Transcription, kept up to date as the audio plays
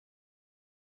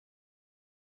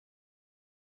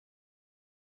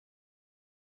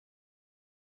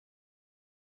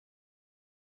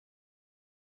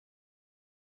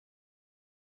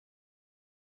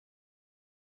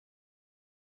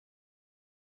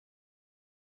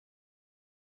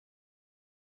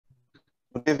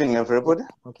Good evening, everybody.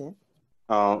 Okay.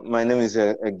 My name is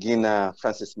Gina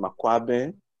Francis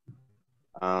Makwabe.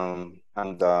 I'm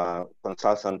the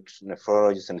consultant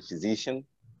nephrologist and physician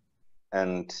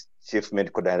and chief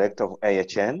medical director of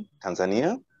AHN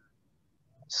Tanzania.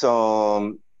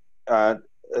 So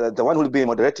the one who will be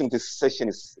moderating this session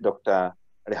is Dr.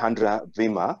 Alejandra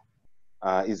Vima.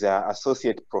 Is an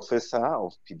associate professor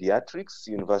of pediatrics,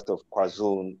 University of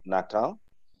KwaZulu-Natal,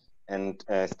 and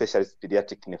specialist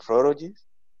pediatric nephrology.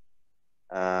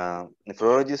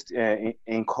 Nephrologist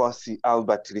in Nkosi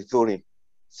Albert Lithuri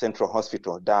Central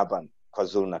Hospital, Durban,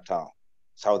 KwaZulu-Natal,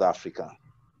 South Africa.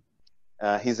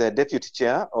 He's a deputy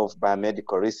chair of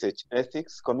Biomedical Research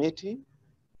Ethics Committee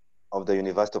of the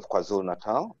University of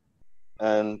KwaZulu-Natal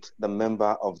and the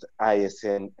member of the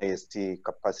ISN-AST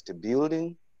Capacity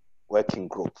Building Working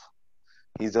Group.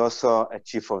 He's also a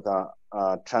chief of the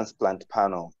transplant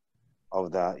panel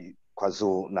of the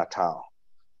KwaZulu-Natal.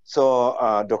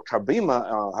 So Dr.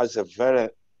 Bima has a very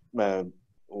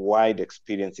wide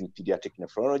experience in pediatric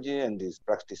nephrology and is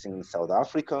practicing in South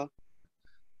Africa.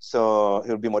 So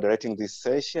he'll be moderating this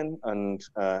session, and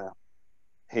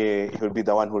he'll be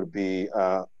the one who will be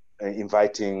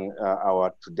inviting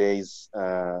our today's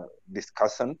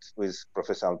discussant, who is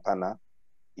Professor Arpana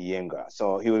Iyengar.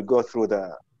 So he will go through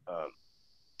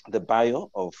the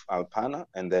bio of Arpana,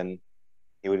 and then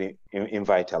he will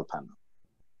invite Arpana.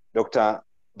 Dr.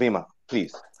 Vima,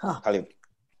 please. Kalim.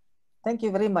 Thank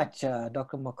you very much,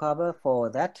 Dr. Makwabe, for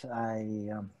that. I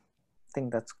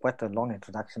think that's quite a long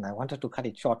introduction. I wanted to cut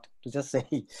it short to just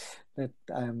say that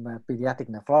I'm a pediatric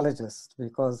nephrologist,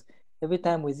 because every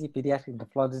time we see pediatric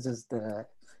nephrologists, the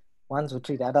ones who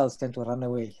treat adults tend to run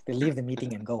away. They leave the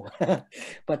meeting and go.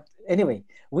 But anyway,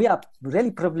 we are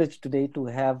really privileged today to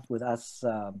have with us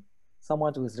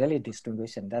someone who is really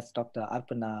distinguished, and that's Dr.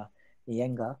 Arpana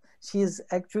Iyengar. She's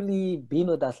actually been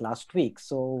with us last week,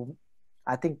 so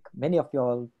I think many of you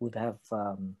all would have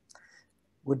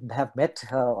met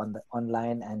her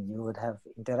online, and you would have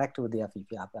interacted with her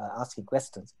if you are asking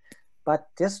questions. But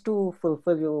just to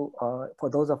fulfill you, for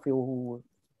those of you who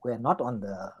were not on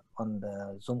the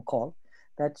Zoom call,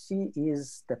 that she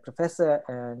is the professor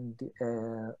and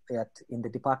in the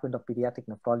Department of Pediatric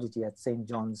Nephrology at St.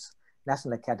 John's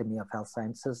National Academy of Health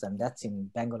Sciences, and that's in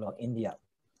Bangalore, India.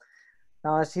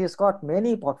 Now, she has got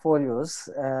many portfolios,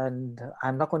 and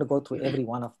I'm not going to go through every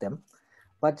one of them,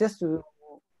 but just to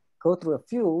go through a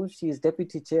few, she is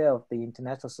deputy chair of the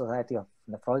International Society of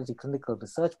Nephrology Clinical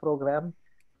Research Program,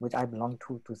 which I belong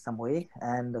to some way,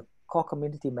 and a core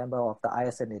community member of the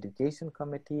ISN Education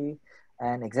Committee,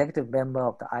 and executive member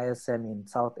of the ISN in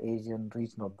South Asian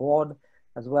Regional Board,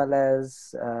 as well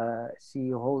as she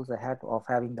holds the hat of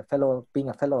being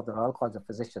a fellow of the Royal College of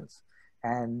Physicians,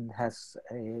 and has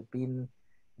been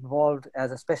involved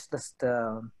as a specialist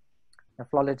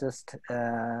nephrologist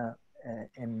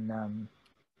in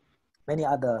many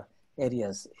other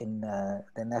areas in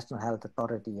the National Health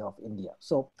Authority of India.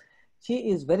 So she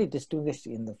is very distinguished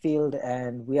in the field,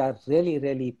 and we are really,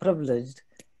 really privileged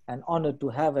and honored to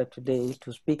have her today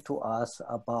to speak to us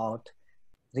about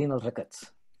renal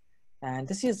rickets. And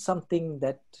this is something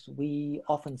that we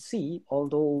often see,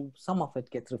 although some of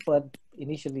it gets referred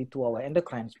initially to our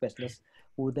endocrine specialists,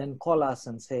 who then call us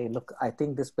and say, look, I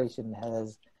think this patient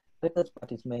has rickets,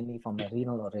 but it's mainly from a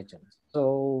renal origin.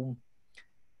 So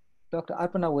Dr.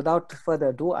 Arpana, without further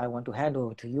ado, I want to hand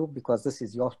over to you, because this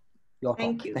is your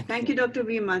Thank talk. you. Thank you, Dr.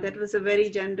 Vima. That was a very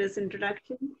generous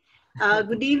introduction.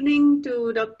 Good evening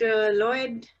to Dr.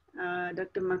 Lloyd,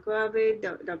 Dr. Makwabe,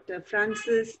 Dr.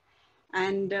 Francis,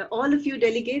 and all of you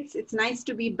delegates. It's nice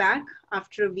to be back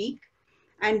after a week.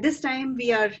 And this time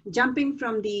we are jumping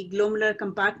from the glomerular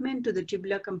compartment to the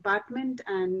tubular compartment,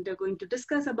 and going to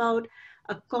discuss about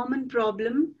a common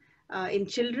problem in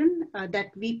children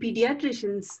that we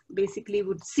pediatricians basically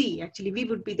would see. Actually, we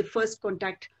would be the first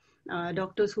contact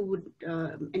doctors who would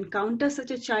encounter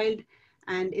such a child,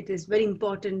 and it is very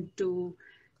important to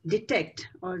detect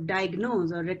or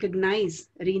diagnose or recognize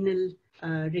renal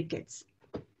rickets.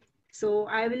 So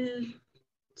I will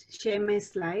share my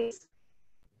slides.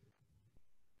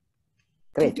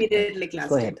 Great. Like last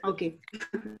Go ahead. time. Okay.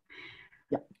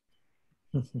 Yeah.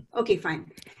 Okay,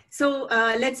 fine. So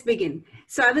let's begin.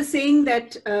 So I was saying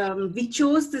that we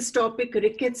chose this topic,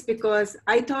 rickets, because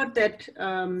I thought that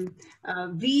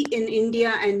we in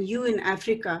India and you in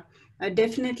Africa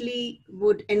definitely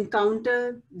would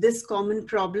encounter this common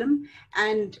problem.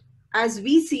 And as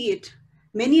we see it,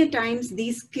 many a times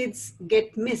these kids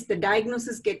get missed, the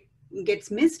diagnosis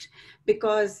gets missed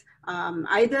because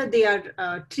either they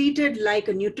are treated like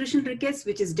a nutrition rickets,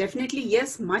 which is definitely,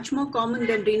 yes, much more common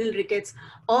than renal rickets,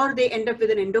 or they end up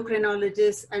with an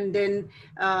endocrinologist, and then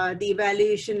the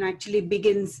evaluation actually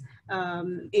begins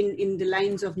in the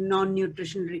lines of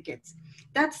non-nutrition rickets.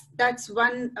 That's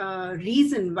one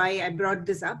reason why I brought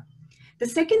this up. The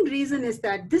second reason is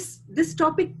that this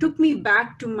topic took me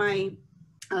back to my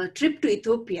trip to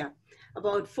Ethiopia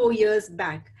about 4 years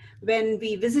back, when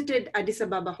we visited Addis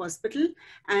Ababa Hospital,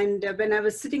 and when I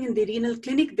was sitting in the renal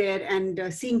clinic there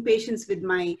and seeing patients with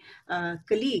my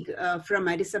colleague from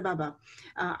Addis Ababa,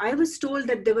 I was told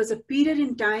that there was a period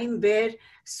in time where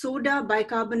soda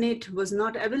bicarbonate was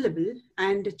not available,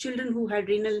 and children who had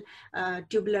renal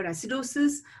tubular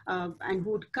acidosis and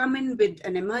who would come in with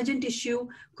an emergent issue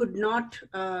could not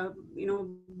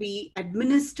be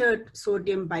administered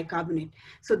sodium bicarbonate.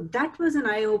 So that was an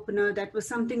eye-opener. That was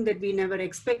something that we never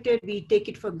expected. We take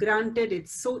it for granted.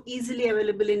 It's so easily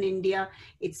available in India.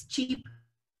 It's cheap,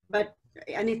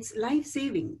 and it's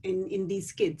life-saving in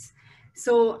these kids.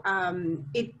 So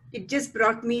it just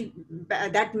brought me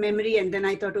that memory, and then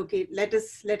I thought, okay, let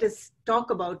us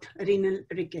talk about renal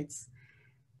rickets.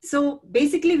 So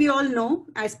basically, we all know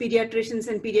as pediatricians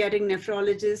and pediatric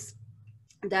nephrologists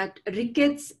that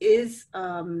rickets is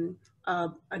a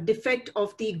defect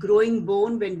of the growing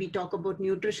bone. When we talk about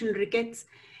nutritional rickets,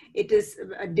 it is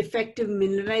a defective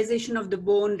mineralization of the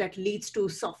bone that leads to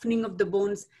softening of the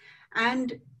bones.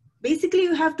 And basically,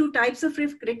 you have two types of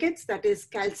rickets, that is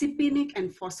calcipenic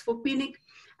and phosphopenic.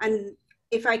 And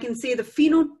if I can say, the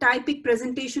phenotypic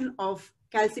presentation of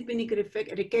calcipenic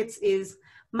rickets is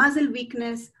muscle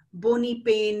weakness, bony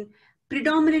pain,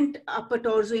 predominant upper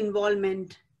torso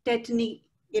involvement, tetany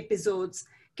episodes.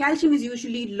 Calcium is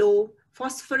usually low,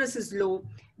 phosphorus is low.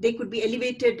 They could be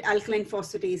elevated alkaline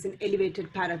phosphatase and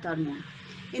elevated parathormone.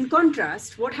 In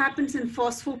contrast, what happens in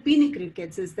phosphopenic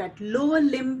rickets is that lower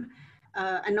limb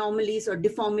anomalies or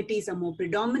deformities are more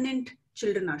predominant.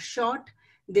 Children are short.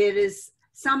 There is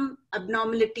some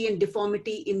abnormality and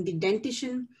deformity in the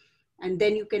dentition. And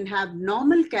then you can have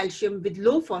normal calcium with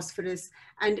low phosphorus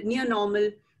and near normal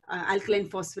alkaline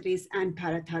phosphatase and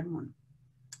parathormone.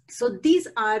 So these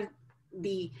are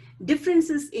the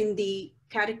differences in the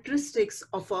characteristics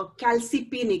of a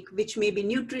calcipenic, which may be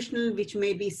nutritional, which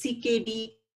may be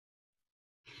CKD,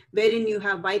 wherein you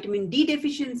have vitamin D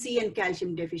deficiency and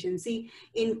calcium deficiency,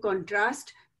 in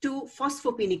contrast to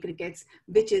phosphopenic rickets,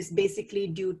 which is basically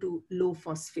due to low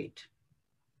phosphate.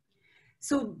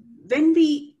 So when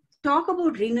we talk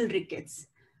about renal rickets,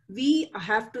 we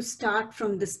have to start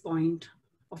from this point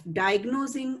of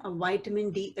diagnosing a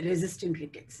vitamin D resistant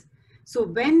rickets. So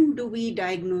when do we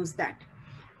diagnose that?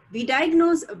 We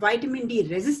diagnose vitamin D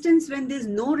resistance when there's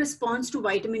no response to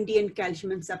vitamin D and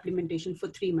calcium and supplementation for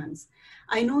 3 months.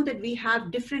 I know that we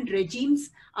have different regimes.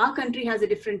 Our country has a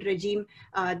different regime.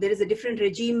 There is a different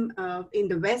regime in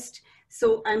the West.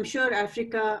 So I'm sure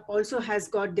Africa also has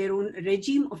got their own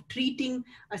regime of treating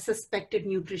a suspected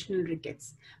nutritional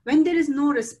rickets. When there is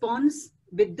no response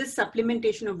with this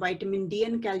supplementation of vitamin D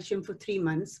and calcium for 3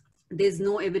 months, there's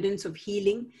no evidence of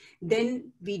healing,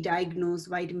 then we diagnose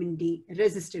vitamin D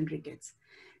resistant rickets.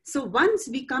 So once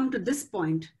we come to this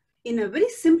point, in a very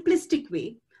simplistic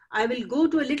way, I will go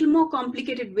to a little more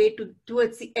complicated way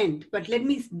towards the end, but let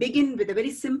me begin with a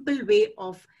very simple way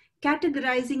of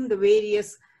categorizing the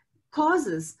various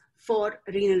causes for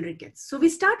renal rickets. So we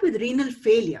start with renal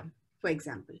failure, for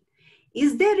example.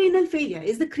 Is there renal failure?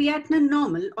 Is the creatinine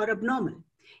normal or abnormal?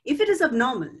 If it is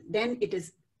abnormal, then it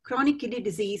is chronic kidney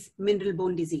disease, mineral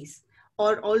bone disease,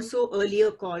 or also earlier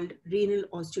called renal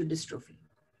osteodystrophy.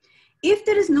 If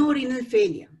there is no renal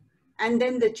failure, and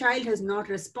then the child has not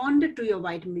responded to your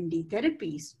vitamin D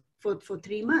therapies for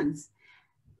 3 months,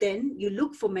 then you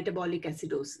look for metabolic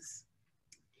acidosis.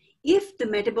 If the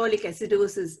metabolic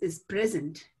acidosis is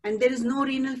present and there is no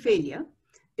renal failure,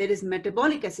 there is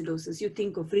metabolic acidosis, you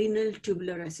think of renal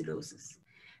tubular acidosis.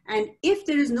 And if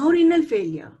there is no renal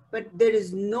failure, but there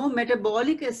is no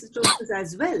metabolic acidosis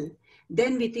as well,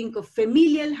 then we think of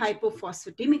familial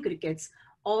hypophosphatemic rickets,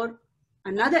 or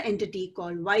another entity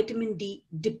called vitamin D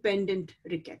dependent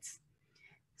rickets.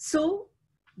 So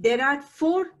there are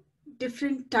 4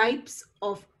 different types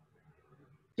of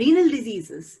renal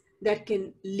diseases that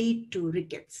can lead to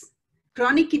rickets: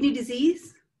 chronic kidney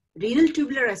disease, renal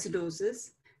tubular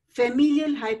acidosis,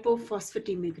 familial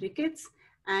hypophosphatemic rickets,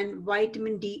 and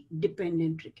vitamin D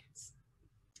dependent rickets.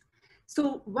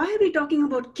 So why are we talking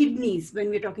about kidneys when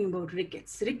we're talking about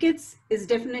rickets? Rickets is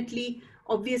definitely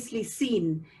obviously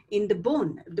seen in the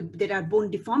bone. There are bone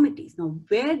deformities. Now,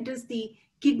 where does the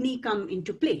kidney come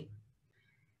into play?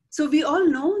 So we all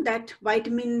know that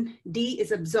vitamin D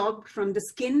is absorbed from the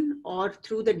skin or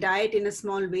through the diet in a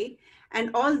small way. And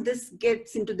all this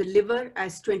gets into the liver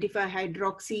as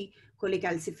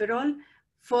 25-hydroxycholecalciferol,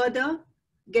 further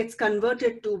gets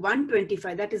converted to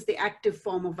 125, that is the active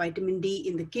form of vitamin D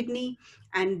in the kidney.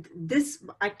 And this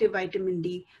active vitamin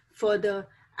D further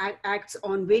acts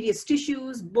on various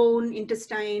tissues, bone,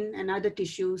 intestine, and other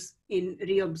tissues in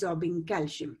reabsorbing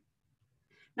calcium.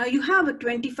 Now you have a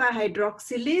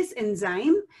 25-hydroxylase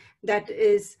enzyme that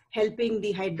is helping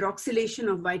the hydroxylation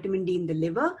of vitamin D in the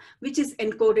liver, which is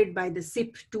encoded by the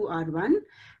CYP2R1.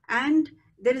 And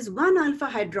there is 1-alpha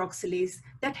hydroxylase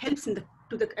that helps in the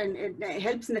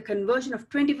conversion of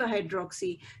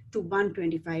 25-hydroxy to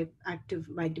 125 active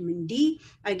vitamin D,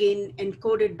 again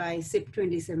encoded by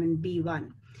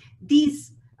CYP27B1.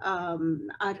 These are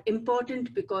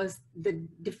important because the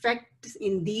defects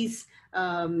in these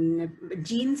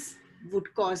genes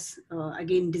would cause,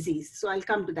 again, disease. So I'll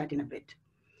come to that in a bit.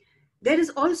 There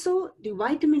is also the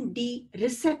vitamin D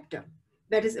receptor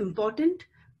that is important.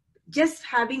 Just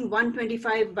having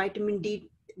 125 vitamin D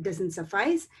doesn't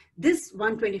suffice. This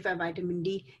 125 vitamin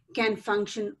D can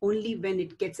function only when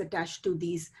it gets attached to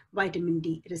these vitamin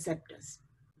D receptors.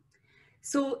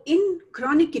 So in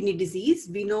chronic kidney disease,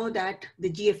 we know that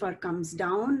the GFR comes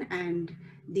down and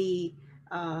the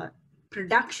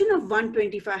production of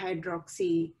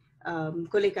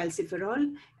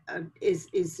 125-hydroxycholecalciferol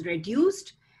is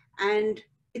reduced. And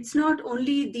it's not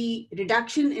only the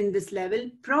reduction in this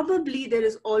level, probably there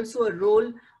is also a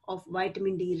role of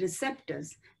vitamin D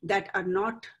receptors that are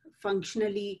not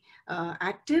functionally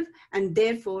active, and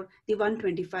therefore the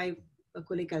 125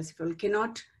 cholecalciferol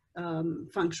cannot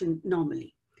function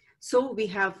normally. So we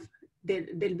have,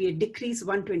 there'll be a decreased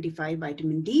 125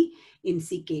 vitamin D in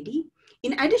CKD.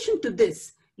 In addition to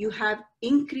this, you have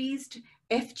increased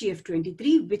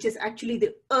FGF23, which is actually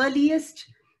the earliest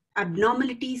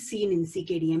abnormality seen in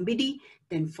CKD-MBD,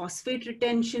 then phosphate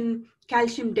retention,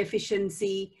 calcium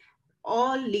deficiency,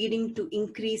 all leading to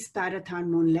increased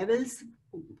parathormone levels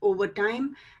over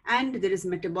time. And there is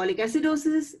metabolic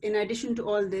acidosis in addition to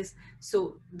all this.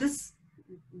 So these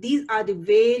are the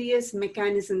various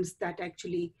mechanisms that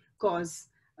actually cause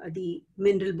the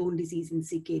mineral bone disease in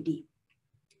CKD.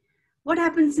 What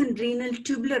happens in renal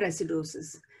tubular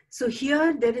acidosis? So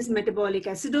here there is metabolic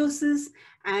acidosis,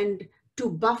 and to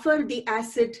buffer the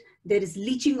acid, there is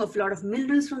leaching of a lot of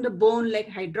minerals from the bone like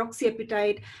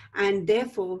hydroxyapatite, and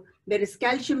therefore there is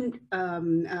calcium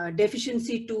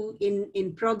deficiency too.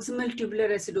 In proximal tubular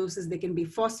acidosis, there can be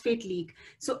phosphate leak.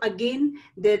 So again,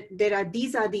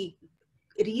 these are the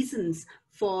reasons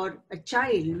for a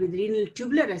child with renal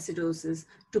tubular acidosis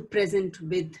to present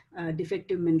with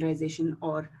defective mineralization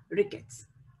or rickets.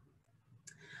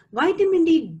 Vitamin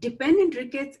D dependent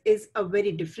rickets is a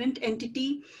very different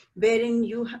entity, wherein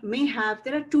you may have,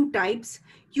 there are two types.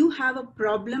 You have a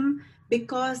problem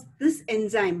because this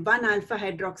enzyme 1-alpha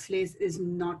hydroxylase is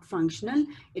not functional,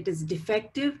 it is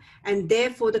defective, and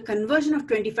therefore the conversion of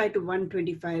 25 to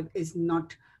 125 is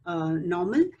not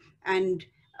normal, and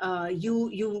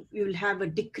you will have a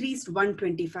decreased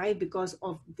 125 because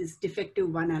of this defective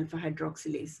 1-alpha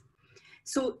hydroxylase.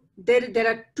 So there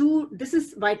are two, this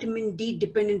is vitamin D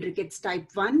dependent rickets type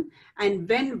 1, and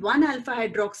when 1-alpha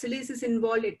hydroxylase is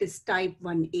involved, it is type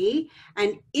 1A,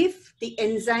 and if the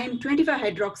enzyme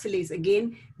 25-hydroxylase,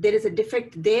 again, there is a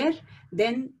defect there,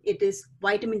 then it is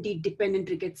vitamin D dependent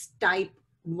rickets type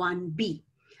 1B.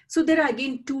 So there are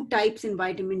again two types in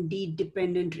vitamin D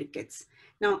dependent rickets.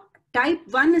 Now, type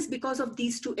 1 is because of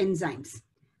these two enzymes.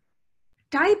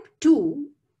 Type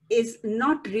 2 is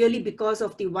not really because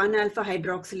of the 1-alpha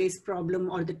hydroxylase problem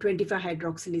or the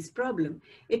 25-hydroxylase problem.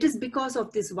 It is because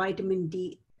of this vitamin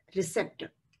D receptor.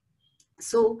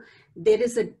 So there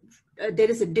is a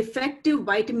defective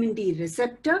vitamin D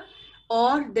receptor,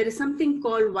 or there is something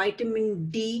called vitamin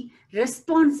D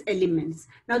response elements.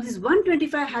 Now this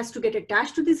 125 has to get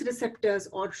attached to these receptors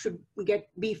or should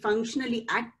be functionally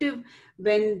active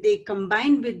when they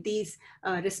combine with these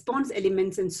response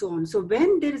elements and so on. So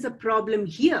when there is a problem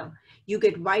here, you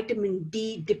get vitamin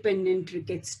D dependent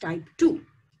rickets type 2,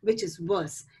 which is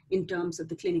worse in terms of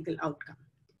the clinical outcome.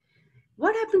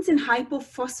 What happens in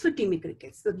hypophosphatemic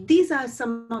rickets? So these are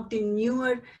some of the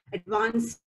newer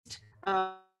advanced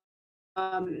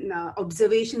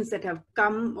observations that have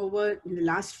come over in the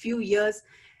last few years.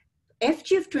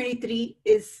 FGF23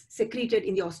 is secreted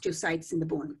in the osteocytes in the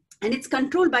bone, and it's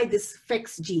controlled by this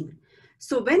FEX gene.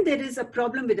 So when there is a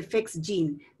problem with the FEX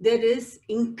gene, there is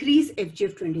increased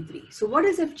FGF23. So what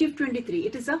is FGF23?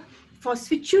 It is a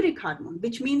phosphaturic hormone,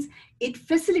 which means it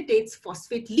facilitates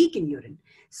phosphate leak in urine.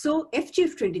 So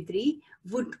FGF23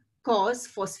 would cause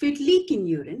phosphate leak in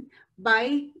urine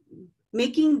by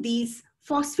making these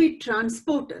phosphate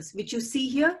transporters, which you see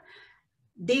here.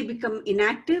 They become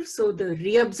inactive, so the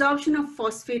reabsorption of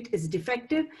phosphate is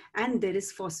defective and there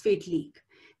is phosphate leak.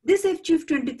 This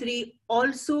FGF23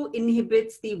 also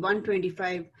inhibits the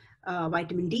 125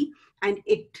 vitamin D, and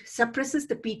it suppresses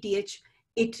the PTH.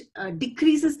 It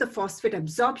decreases the phosphate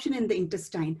absorption in the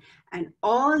intestine, and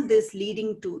all this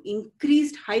leading to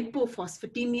increased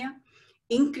hypophosphatemia,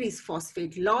 increased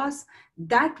phosphate loss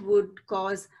that would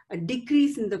cause a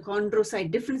decrease in the chondrocyte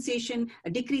differentiation, a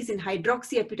decrease in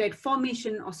hydroxyapatite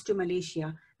formation,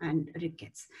 osteomalacia, and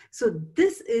rickets. So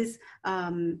this is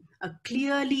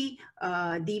clearly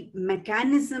the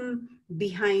mechanism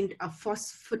behind a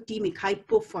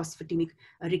hypophosphatemic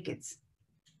rickets.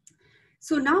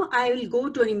 So now I will go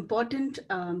to an important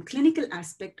clinical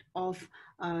aspect of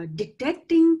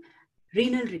detecting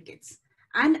renal rickets.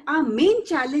 And our main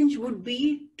challenge would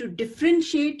be to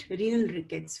differentiate renal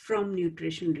rickets from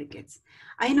nutritional rickets.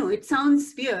 I know it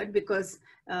sounds weird because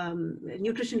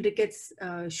nutritional rickets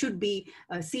should be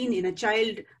seen in a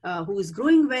child who is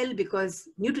growing well, because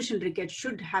nutritional rickets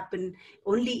should happen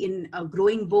only in a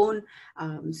growing bone.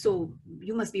 So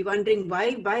you must be wondering,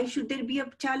 why should there be a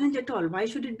challenge at all? Why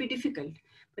should it be difficult?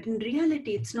 But in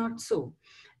reality, it's not so.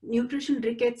 Nutritional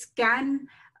rickets can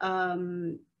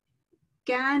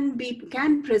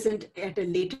present at a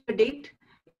later date.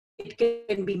 It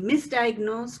can be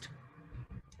misdiagnosed,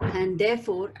 and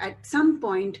therefore at some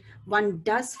point one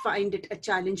does find it a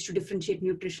challenge to differentiate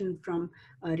nutrition from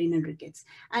renal rickets.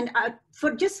 And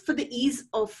for the ease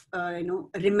of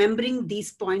remembering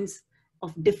these points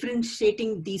of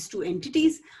differentiating these two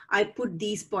entities, I put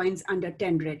these points under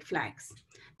 10 red flags.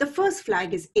 The first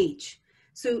flag is age.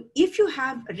 So if you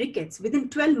have rickets within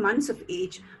 12 months of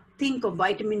age, think of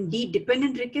vitamin D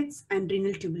dependent rickets and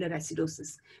renal tubular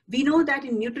acidosis. We know that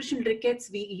in nutritional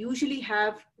rickets, we usually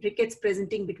have rickets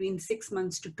presenting between 6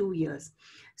 months to 2 years.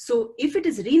 So if it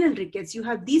is renal rickets, you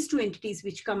have these two entities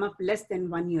which come up less than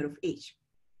 1 year of age.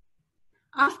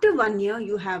 After 1 year,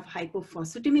 you have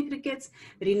hypophosphatemic rickets,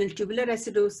 renal tubular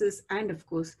acidosis, and of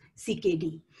course,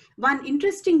 CKD. One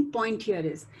interesting point here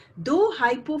is, though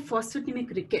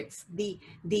hypophosphatemic rickets, the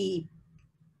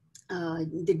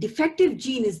defective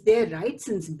gene is there right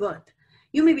since birth,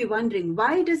 you may be wondering,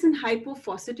 why doesn't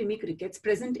hypophosphatemic rickets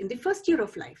present in the first year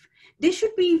of life? There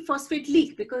should be phosphate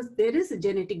leak because there is a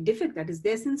genetic defect that is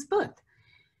there since birth.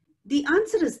 The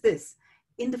answer is this: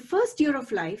 in the first year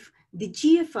of life, the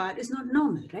GFR is not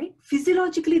normal, right?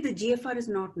 Physiologically, the GFR is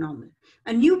not normal.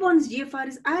 A newborn's GFR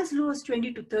is as low as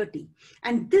 20 to 30.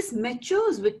 And this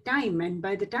matures with time. And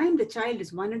by the time the child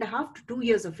is 1.5 to 2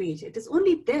 years of age, it is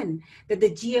only then that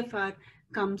the GFR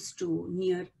comes to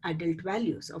near adult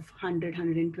values of 100,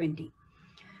 120.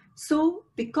 So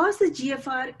because the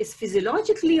GFR is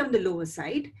physiologically on the lower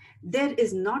side, there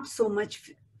is not so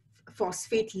much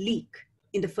phosphate leak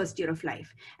in the first year of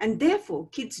life. And therefore,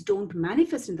 kids don't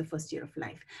manifest in the first year of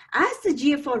life. As the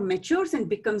GFR matures and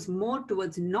becomes more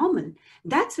towards normal,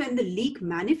 that's when the leak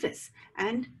manifests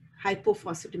and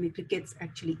hypophosphatemic rickets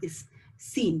actually is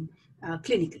seen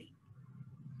clinically.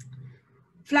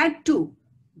 Flag 2,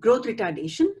 growth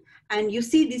retardation. And you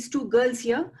see these two girls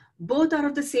here, both are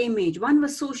of the same age. One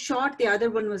was so short, the other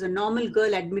one was a normal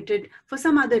girl admitted for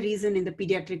some other reason in the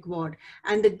pediatric ward.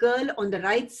 And the girl on the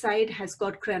right side has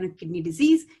got chronic kidney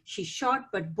disease. She's short,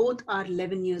 but both are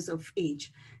 11 years of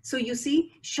age. So you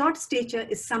see, short stature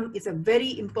is a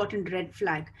very important red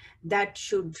flag that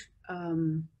should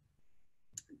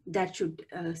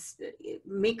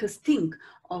make us think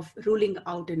of ruling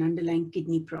out an underlying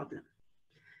kidney problem.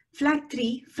 Flag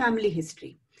 3, family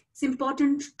history. It's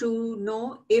important to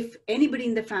know if anybody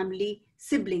in the family,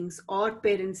 siblings or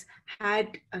parents,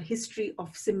 had a history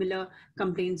of similar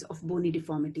complaints of bony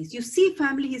deformities. You see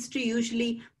family history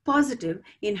usually positive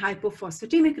in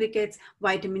hypophosphatemic rickets,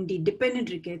 vitamin D dependent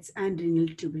rickets, and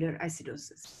renal tubular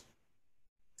acidosis.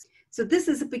 So this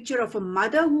is a picture of a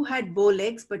mother who had bow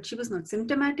legs, but she was not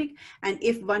symptomatic. And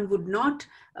if one would not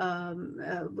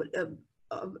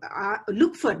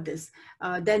look for this,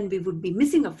 then we would be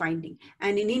missing a finding.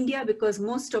 And in India, because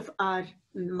most of our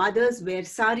mothers wear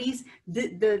saris,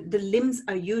 the limbs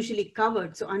are usually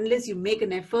covered. So unless you make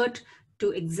an effort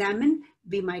to examine,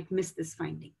 we might miss this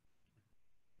finding.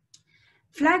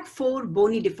 Flag 4,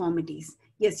 bony deformities.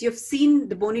 Yes, you've seen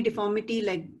the bony deformity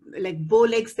like bow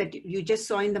legs that you just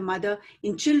saw in the mother.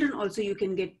 In children also, you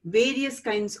can get various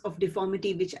kinds of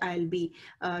deformity, which I'll be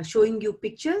showing you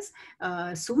pictures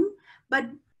soon. But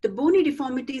the bony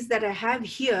deformities that I have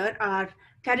here are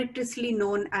characteristically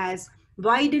known as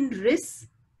widened wrists,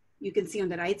 you can see on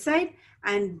the right side,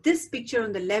 and this picture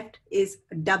on the left is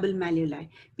double malleoli.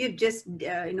 We have just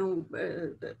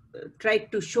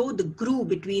tried to show the groove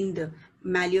between the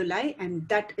malleoli, and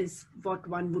that is what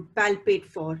one would palpate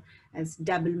for as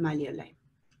double malleoli.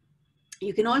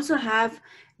 You can also have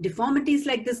deformities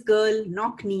like this girl,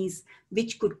 knock knees,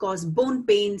 which could cause bone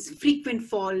pains, frequent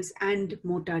falls, and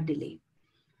motor delay.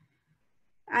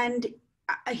 And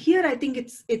here I think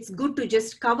it's good to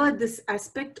just cover this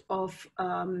aspect of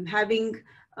having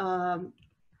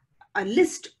a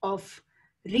list of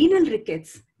renal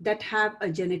rickets that have a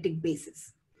genetic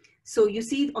basis. So you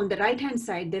see on the right-hand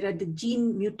side, there are the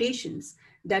gene mutations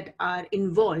that are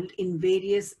involved in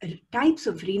various types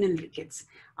of renal rickets: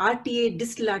 RTA,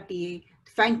 distal RTA,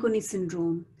 Fanconi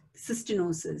syndrome,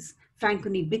 cystinosis,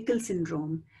 Fanconi-Bickel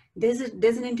syndrome. There's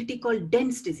an entity called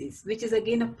Dent's disease, which is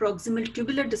again a proximal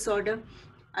tubular disorder.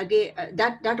 Again,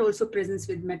 that also presents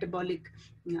with metabolic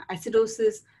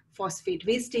acidosis, phosphate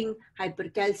wasting,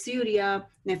 hypercalciuria,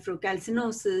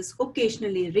 nephrocalcinosis,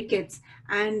 occasionally rickets,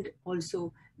 and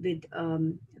also with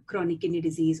chronic kidney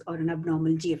disease or an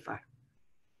abnormal GFR.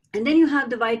 And then you have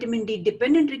the vitamin D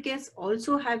dependent rickets,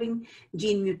 also having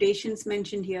gene mutations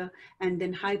mentioned here, and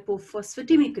then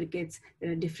hypophosphatemic rickets.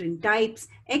 There are different types: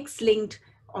 X-linked,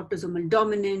 autosomal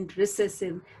dominant,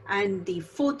 recessive, and the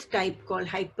fourth type called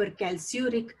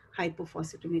hypercalciuric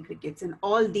hypophosphatemic rickets. And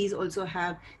all these also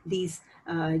have these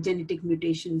genetic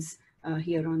mutations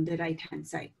here on the right-hand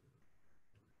side.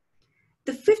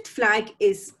 The fifth flag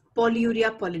is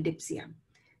polyuria polydipsia,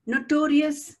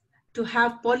 notorious to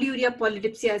have polyuria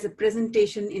polydipsia as a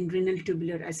presentation in renal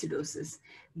tubular acidosis.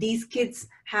 These kids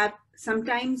have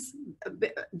sometimes,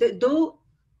 though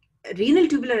renal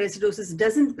tubular acidosis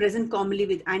doesn't present commonly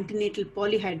with antenatal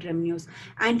polyhydramnios.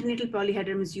 Antenatal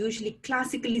polyhydramnios is usually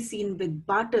classically seen with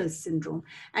Barter's syndrome,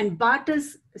 and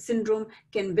Barter's syndrome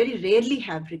can very rarely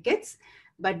have rickets,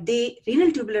 but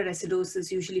renal tubular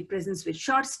acidosis usually presents with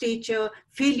short stature,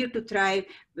 failure to thrive,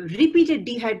 repeated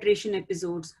dehydration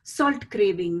episodes, salt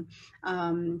craving,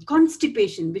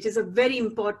 constipation, which is a very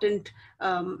important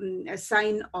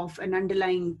sign of an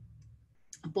underlying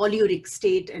polyuric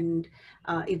state. And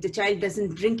if the child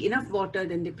doesn't drink enough water,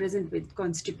 then they present with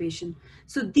constipation.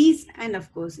 So these, and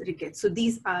of course rickets. So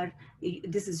this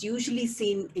is usually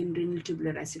seen in renal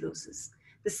tubular acidosis.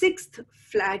 The sixth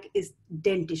flag is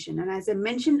dentition. And as I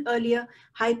mentioned earlier,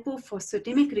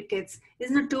 hypophosphatemic rickets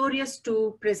is notorious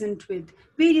to present with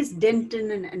various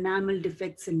dentin and enamel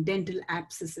defects and dental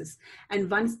abscesses. And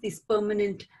once these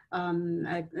permanent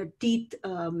teeth,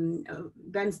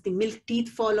 once the milk teeth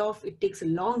fall off, it takes a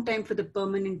long time for the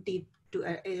permanent teeth to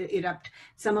erupt.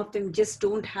 Some of them just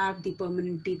don't have the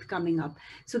permanent teeth coming up.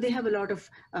 So they have a lot of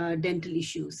dental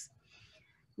issues.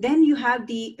 Then you have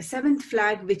the seventh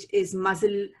flag, which is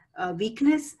muscle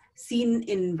weakness, seen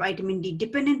in vitamin D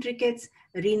dependent rickets,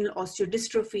 renal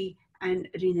osteodystrophy, and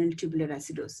renal tubular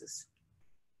acidosis.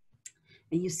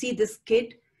 And you see this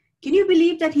kid. Can you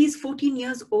believe that he's 14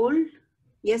 years old?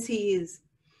 Yes, he is.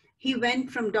 He went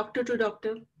from doctor to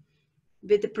doctor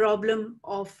with the problem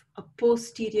of a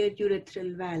posterior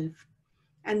urethral valve.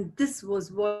 And this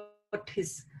was what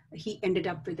he ended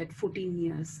up with at 14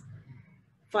 years.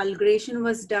 Fulguration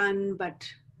was done, but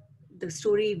the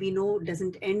story we know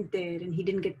doesn't end there, and he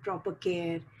didn't get proper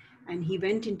care. And he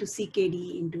went into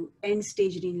CKD, into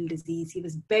end-stage renal disease. He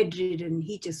was bedridden.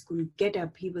 He just couldn't get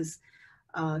up. He was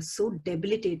so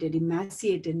debilitated,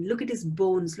 emaciated. Look at his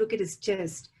bones, look at his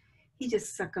chest. He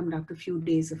just succumbed after a few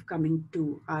days of coming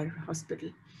to our hospital.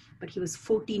 But he was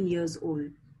 14 years old.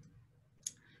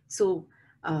 So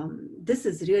this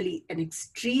is really an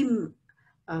extreme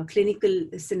clinical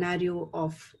scenario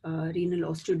of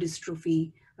renal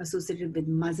osteodystrophy associated with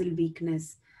muscle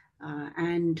weakness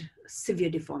and severe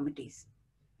deformities.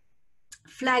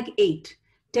 Flag 8,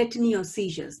 tetany or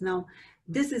seizures. Now,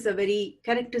 this is a very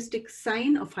characteristic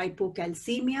sign of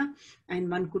hypocalcemia, and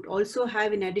one could also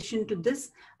have, in addition to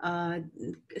this,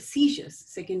 seizures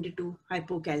secondary to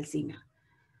hypocalcemia.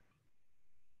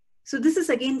 So this is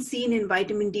again seen in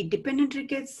vitamin D dependent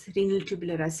rickets, renal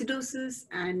tubular acidosis,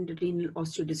 and renal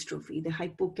osteodystrophy, the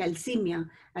hypocalcemia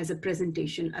as a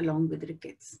presentation along with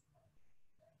rickets.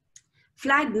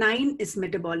 Flag 9 is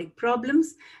metabolic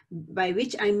problems, by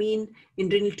which I mean in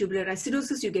renal tubular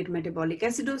acidosis, you get metabolic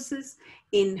acidosis.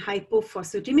 In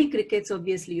hypophosphatemic rickets,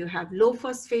 obviously you have low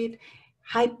phosphate,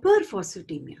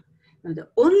 hyperphosphatemia. Now, the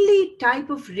only type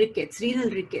of rickets,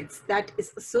 renal rickets, that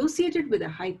is associated with a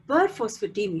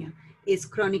hyperphosphatemia is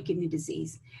chronic kidney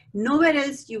disease. Nowhere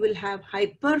else you will have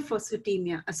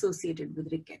hyperphosphatemia associated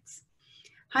with rickets.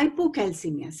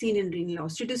 Hypocalcemia, seen in renal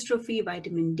osteodystrophy,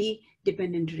 vitamin D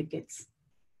dependent rickets.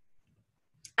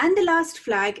 And the last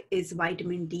flag is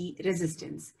vitamin D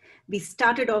resistance. We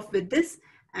started off with this,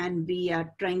 and we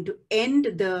are trying to end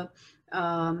the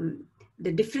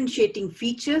differentiating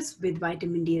features with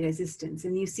vitamin D resistance.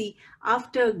 And you see,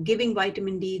 after giving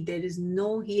vitamin D, there is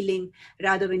no healing.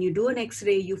 Rather, when you do an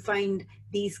X-ray, you find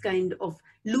these kind of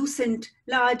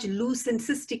large loosened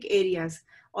cystic areas,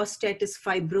 osteitis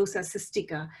fibrosa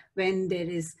cystica, when there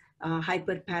is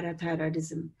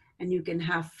hyperparathyroidism, and you can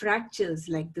have fractures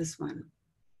like this one.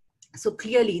 So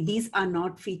clearly, these are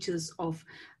not features of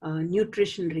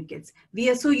nutritional rickets. We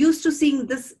are so used to seeing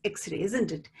this X-ray,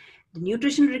 isn't it? The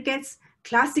nutritional rickets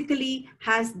classically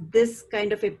has this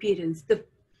kind of appearance, the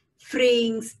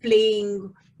fraying,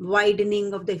 splaying,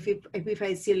 widening of the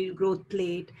epiphyseal growth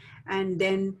plate. And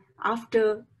then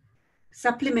after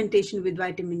supplementation with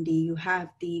vitamin D, you have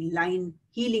the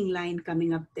healing line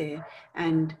coming up there,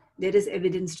 and there is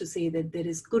evidence to say that there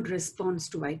is good response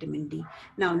to vitamin D.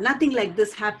 Now, nothing like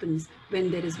this happens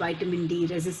when there is vitamin D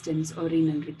resistance or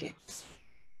renal rickets.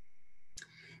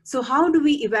 So how do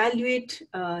we evaluate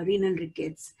renal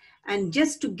rickets? And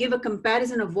just to give a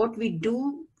comparison of what we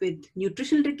do with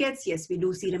nutritional rickets, yes, we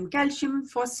do serum calcium,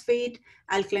 phosphate,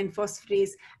 alkaline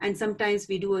phosphatase, and sometimes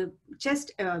we do a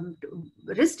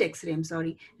wrist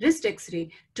X-ray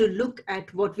to look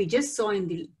at what we just saw in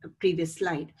the previous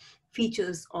slide,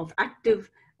 features of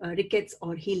active rickets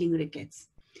or healing rickets.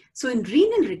 So in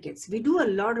renal rickets, we do a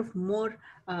lot of more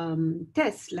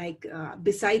tests, like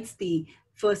besides the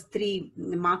first three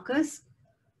markers,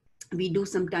 we do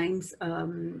sometimes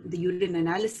the urine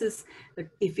analysis, but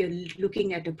if you're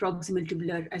looking at a proximal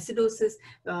tubular acidosis,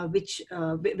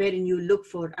 wherein you look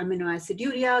for amino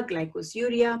aciduria,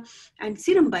 glycosuria, and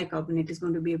serum bicarbonate is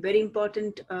going to be a very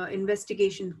important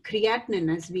investigation.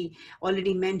 Creatinine, as we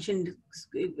already mentioned,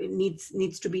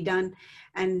 needs to be done.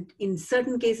 And in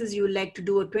certain cases, you would like to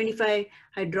do a 25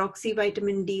 hydroxy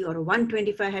vitamin D or a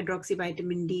 125 hydroxy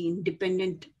vitamin D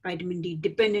independent vitamin D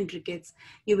dependent rickets.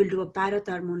 You will do a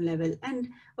parathormone level, and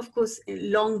of course, a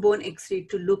long bone X-ray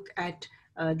to look at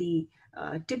the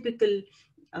typical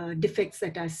defects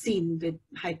that are seen with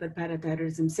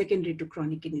hyperparathyroidism secondary to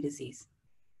chronic kidney disease.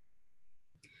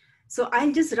 So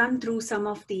I'll just run through some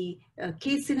of the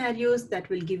case scenarios that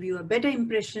will give you a better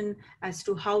impression as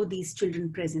to how these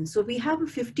children present. So we have a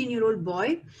 15-year-old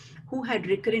boy who had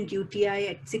recurrent UTI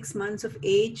at 6 months of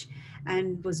age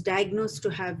and was diagnosed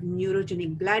to have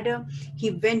neurogenic bladder.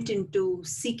 He went into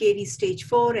CKD stage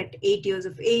 4 at 8 years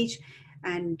of age,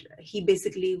 and he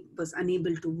basically was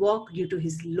unable to walk due to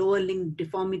his lower limb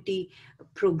deformity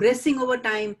progressing over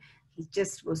time. He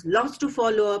just was lost to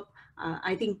follow-up.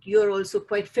 I think you're also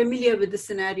quite familiar with the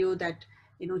scenario that,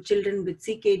 you know, children with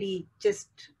CKD just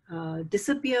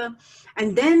disappear,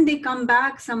 and then they come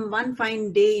back one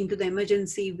fine day into the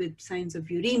emergency with signs of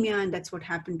uremia, and that's what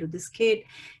happened to this kid.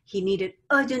 He needed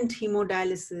urgent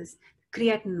hemodialysis.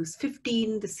 Creatinine was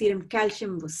 15, the serum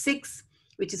calcium was 6,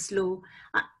 which is low.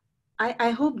 I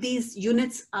hope these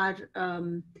units are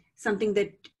something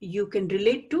that you can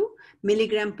relate to.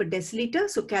 Milligram per deciliter,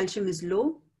 so calcium is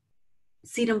low.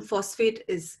 Serum phosphate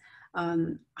is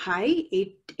high,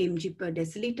 8 mg per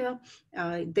deciliter.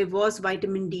 There was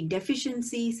vitamin D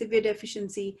deficiency, severe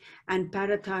deficiency, and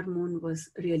parathormone was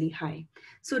really high.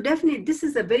 So definitely, this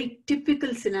is a very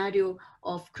typical scenario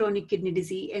of chronic kidney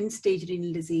disease, end-stage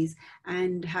renal disease,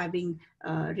 and having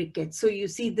rickets. So you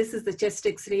see, this is the chest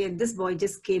X-ray, and this boy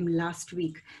just came last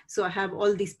week. So I have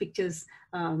all these pictures,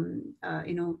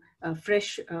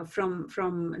 fresh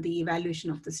from the evaluation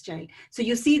of this child. So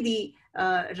you see the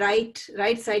right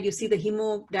side, you see the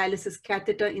hemodialysis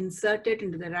catheter inserted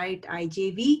into the right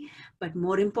IJV. But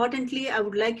more importantly, I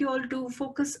would like you all to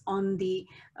focus on the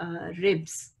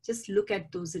ribs. Just look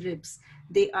at those ribs.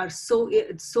 They are so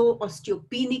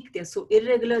osteopenic, they're so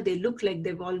irregular, they look like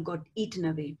they've all got eaten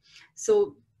away.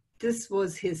 So this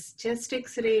was his chest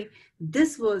X-ray.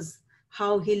 This was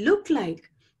how he looked like.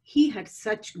 He had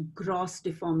such gross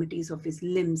deformities of his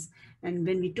limbs. And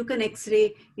when we took an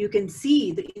X-ray, you can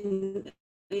see in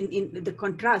the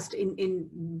contrast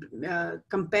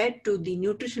compared to the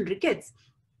nutritional rickets.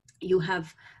 You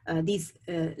have these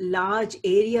large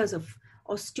areas of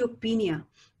osteopenia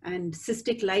and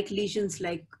cystic-like lesions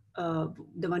like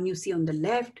the one you see on the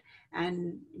left,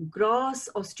 and gross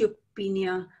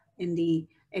osteopenia in the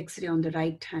X-ray on the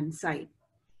right-hand side.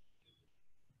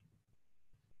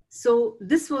 So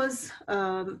this was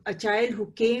a child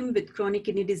who came with chronic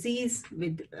kidney disease,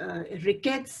 with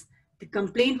rickets. The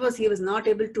complaint was he was not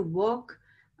able to walk.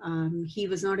 He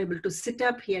was not able to sit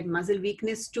up. He had muscle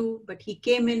weakness too, but he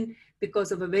came in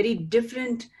because of a very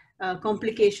different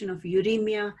complication of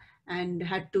uremia and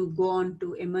had to go on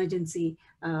to emergency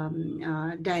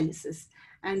dialysis.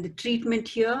 And the treatment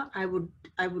here, I would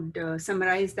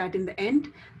summarize that in the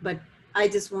end, but I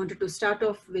just wanted to start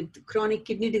off with chronic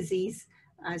kidney disease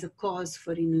as a cause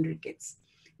for renal rickets.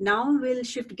 Now we'll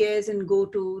shift gears and go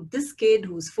to this kid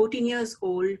who's 14 years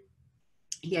old.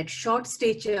 He had short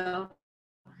stature,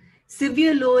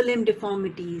 severe lower limb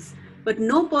deformities, but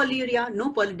no polyuria,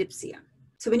 no polydipsia.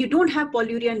 So when you don't have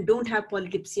polyuria and don't have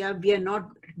polydipsia, we are not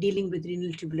dealing with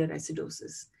renal tubular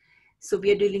acidosis. So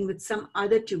we are dealing with some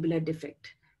other tubular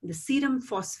defect. The serum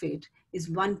phosphate is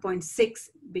 1.6,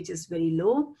 which is very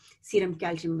low. Serum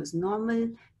calcium was normal.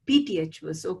 PTH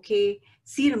was okay.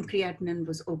 Serum creatinine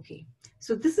was okay.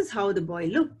 So this is how the boy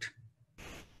looked.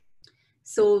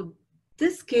 So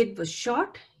this kid was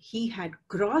short. He had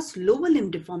gross lower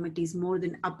limb deformities more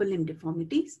than upper limb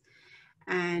deformities.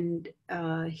 And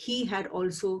he had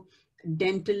also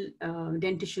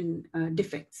dentition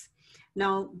defects.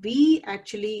 Now we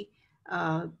actually,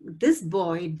 this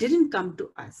boy didn't come to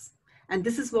us. And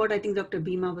this is what I think Dr.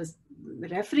 Bhima was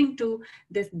referring to,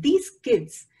 that these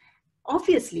kids,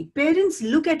 obviously parents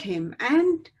look at him,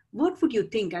 and what would you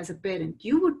think as a parent?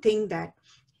 You would think that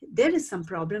there is some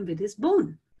problem with his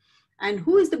bone. And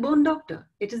who is the bone doctor?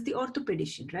 It is the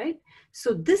orthopedician, right?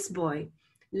 So this boy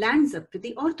lands up with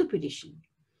the orthopedician,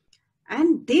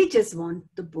 and they just want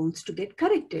the bones to get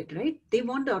corrected, right? They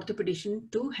want the orthopedician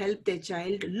to help their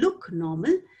child look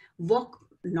normal, walk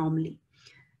normally.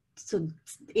 So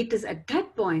it is at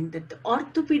that point that the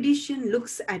orthopedician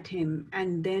looks at him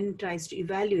and then tries to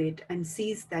evaluate and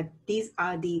sees that these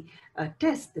are the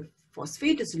tests. The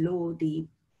phosphate is low, the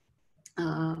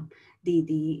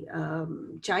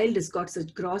child has got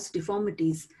such gross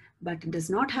deformities, but does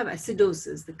not have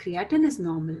acidosis. The creatinine is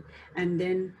normal, and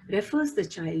then refers the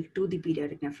child to the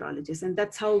pediatric nephrologist. And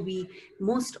that's how we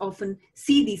most often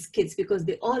see these kids, because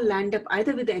they all land up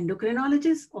either with the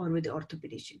endocrinologist or with the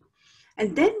orthopedician.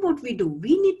 And then what we do,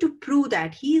 we need to prove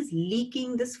that he is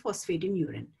leaking this phosphate in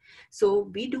urine.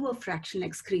 So we do a fractional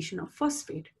excretion of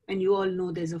phosphate, and you all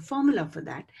know there's a formula for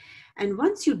that. And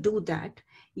once you do that,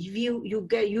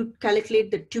 you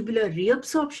calculate the tubular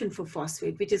reabsorption for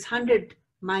phosphate, which is 100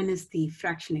 minus the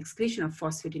fractional excretion of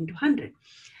phosphate into 100.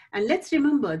 And let's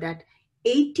remember that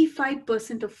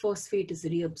 85% of phosphate is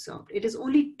reabsorbed. It is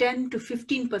only 10 to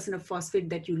 15% of phosphate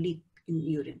that you leak in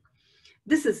urine.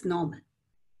 This is normal.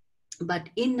 But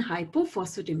in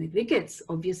hypophosphatemic rickets,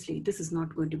 obviously, this is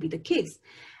not going to be the case.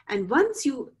 And once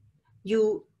you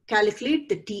calculate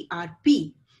the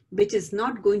TRP, which is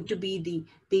not going to be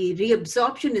the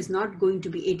reabsorption is not going to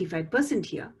be 85%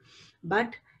 here,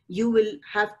 but you will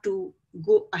have to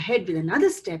go ahead with another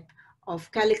step of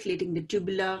calculating the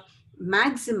tubular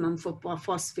maximum for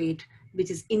phosphate,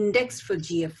 which is indexed for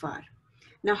GFR.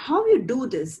 Now, how you do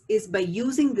this is by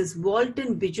using this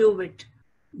Walton-Bijovit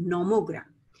nomogram.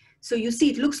 So you see,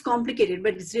 it looks complicated,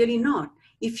 but it's really not.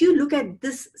 If you look at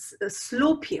this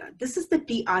slope here, this is the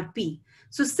TRP.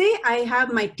 So say I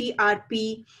have my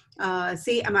TRP,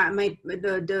 say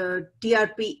the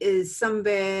TRP is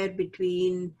somewhere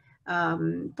between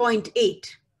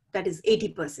 0.8, that is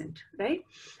 80%, right?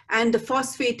 And the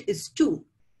phosphate is 2,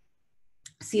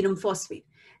 serum phosphate.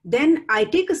 Then I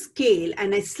take a scale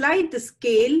and I slide the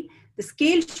scale. The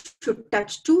scale should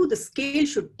touch 2, the scale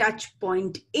should touch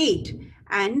 0.8,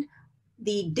 and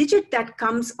the digit that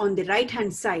comes on the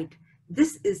right-hand side,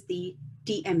 this is the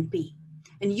TMP.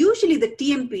 And usually the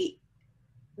TMP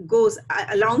goes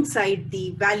alongside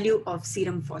the value of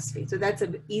serum phosphate. So that's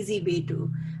an easy way to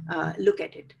look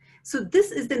at it. So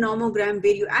this is the nomogram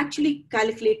where you actually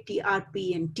calculate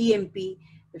TRP and TMP,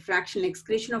 the fractional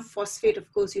excretion of phosphate.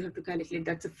 Of course, you have to calculate,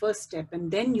 that's the first step. And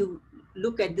then you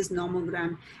look at this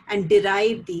nomogram and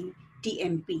derive the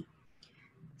TMP.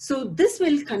 So this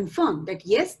will confirm that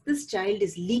yes, this child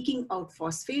is leaking out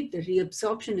phosphate, the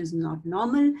reabsorption is not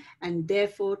normal, and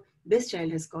therefore this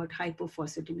child has got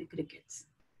hypophosphatemic rickets.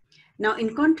 Now,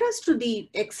 in contrast to the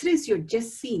X-rays you've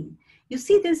just seen, you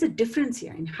see there's a difference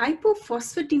here. In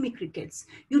hypophosphatemic rickets,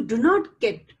 you do not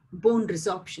get bone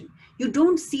resorption. You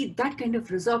don't see that kind of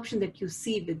resorption that you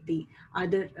see with the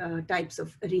other types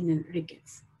of renal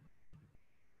rickets.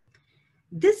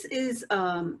 This is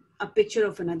a picture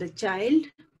of another child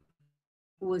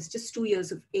who was just 2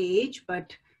 years of age,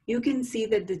 but you can see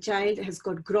that the child has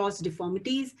got gross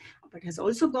deformities, but has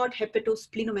also got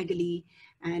hepatosplenomegaly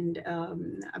and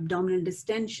abdominal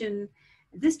distension.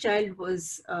 This child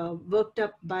was worked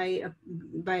up by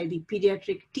the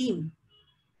pediatric team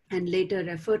and later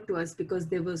referred to us because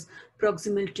there was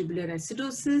proximal tubular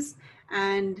acidosis,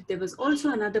 and there was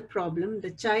also another problem.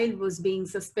 The child was being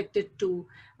suspected to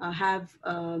have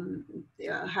a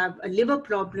liver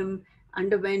problem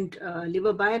underwent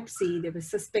liver biopsy. They were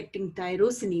suspecting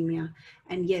tyrosinemia.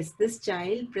 And yes, this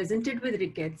child presented with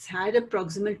rickets, had a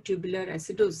proximal tubular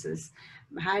acidosis,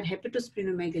 had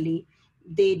hepatosplenomegaly.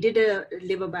 They did a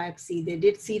liver biopsy. They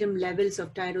did serum levels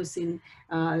of tyrosine,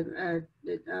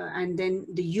 and then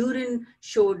the urine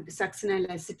showed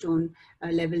succinylacetone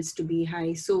levels to be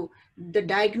high. So the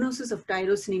diagnosis of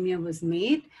tyrosinemia was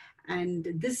made, and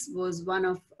this was one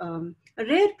of a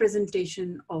rare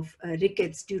presentation of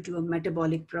rickets due to a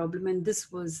metabolic problem, and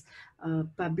this was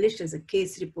published as a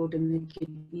case report in the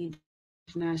Kidney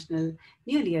International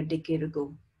nearly a decade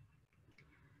ago.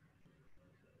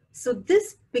 So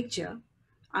this picture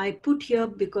I put here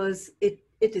because it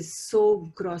is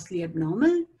so grossly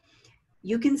abnormal.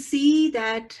 You can see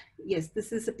that, yes,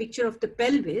 this is a picture of the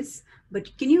pelvis,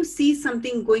 but can you see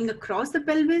something going across the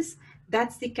pelvis?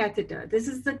 That's the catheter. This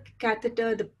is the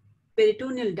catheter, the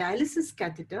peritoneal dialysis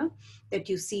catheter that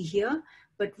you see here.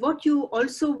 But what you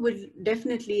also will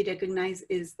definitely recognize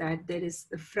is that there is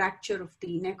a fracture of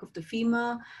the neck of the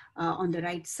femur on the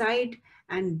right side.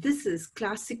 And this is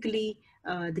classically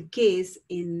the case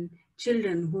in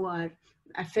children who are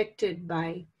affected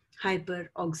by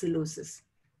hyperoxalosis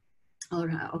or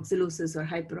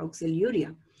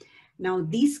hyperoxaluria. Now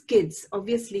these kids,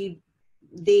 obviously,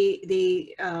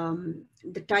 the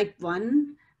type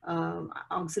 1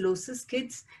 oxalosis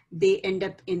kids, they end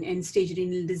up in end-stage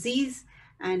renal disease,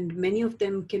 and many of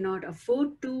them cannot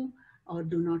afford to or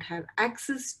do not have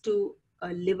access to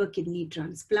a liver kidney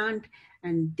transplant,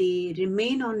 and they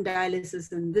remain on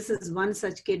dialysis. And this is one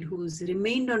such kid who's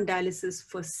remained on dialysis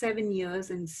for 7 years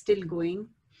and still going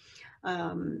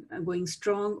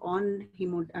strong on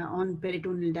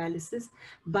peritoneal dialysis.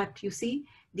 But you see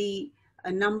the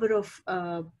number of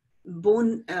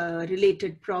bone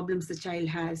related problems the child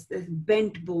has. The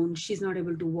bent bone, she's not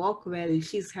able to walk well,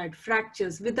 she's had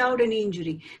fractures without any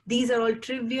injury. These are all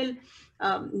trivial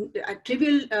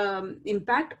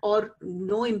impact or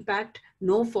no impact,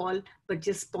 no fall, but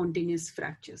just spontaneous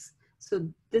fractures. So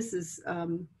this is a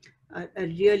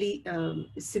really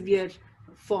severe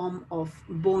form of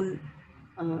bone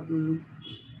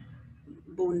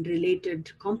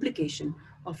related complication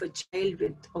of a child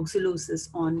with oxalosis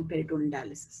on peritoneal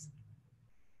dialysis.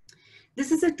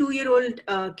 This is a 2-year-old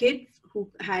kid who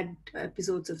had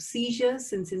episodes of seizures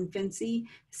since infancy,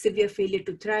 severe failure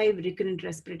to thrive, recurrent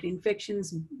respiratory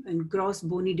infections, and gross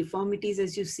bony deformities,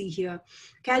 as you see here.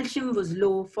 Calcium was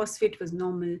low, phosphate was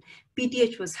normal,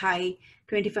 PTH was high,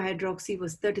 25-hydroxy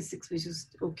was 36, which is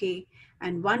okay,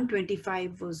 and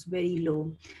 125 was very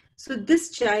low. So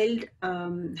this child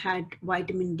had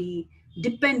vitamin D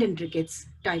dependent rickets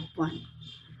type 1.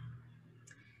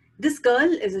 This girl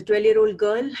is a 12-year-old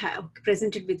girl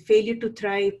presented with failure to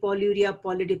thrive, polyuria,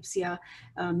 polydipsia,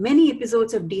 many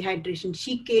episodes of dehydration.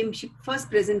 She first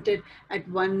presented at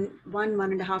one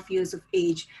and a half years of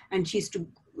age, and she's to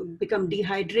become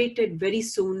dehydrated very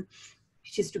soon.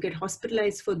 She's to get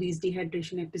hospitalized for these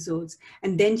dehydration episodes.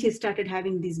 And then she started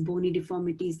having these bony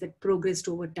deformities that progressed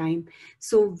over time.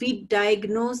 So we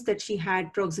diagnosed that she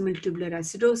had proximal tubular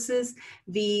acidosis.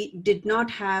 We did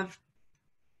not have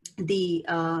the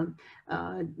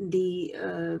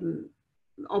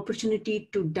opportunity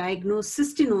to diagnose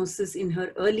cystinosis in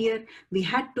her earlier. We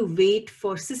had to wait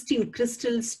for cystine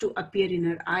crystals to appear in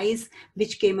her eyes,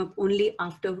 which came up only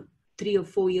after 3 or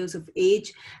 4 years of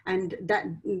age, and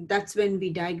that's when we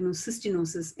diagnosed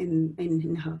cystinosis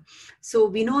in her. So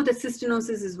we know that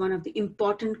cystinosis is one of the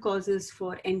important causes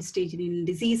for end-stage renal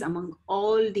disease among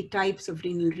all the types of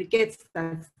renal rickets.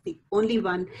 That's the only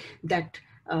one that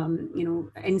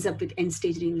ends up with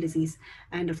end-stage renal disease.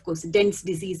 And of course, dense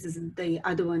disease is the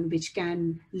other one which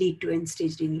can lead to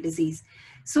end-stage renal disease.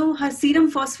 So her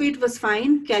serum phosphate was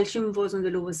fine, calcium was on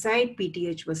the lower side,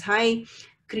 PTH was high.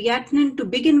 Creatinine to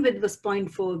begin with was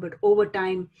 0.4, but over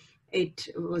time it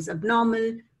was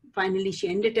abnormal. Finally, she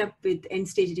ended up with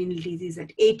end-stage renal disease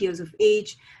at 8 years of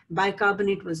age.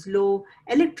 Bicarbonate was low.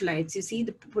 Electrolytes, you see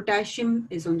the potassium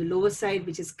is on the lower side,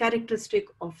 which is characteristic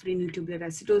of renal tubular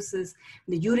acidosis.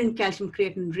 The urine calcium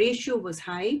creatinine ratio was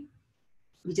high,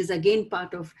 which is again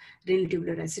part of renal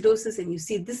tubular acidosis. And you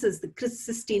see this is the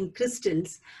cystine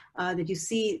crystals that you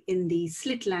see in the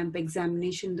slit lamp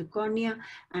examination, the cornea,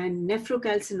 and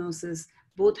nephrocalcinosis.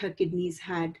 Both her kidneys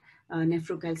had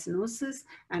nephrocalcinosis,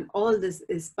 and all this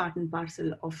is part and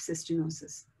parcel of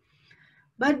cystinosis.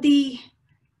 But the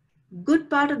good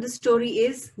part of the story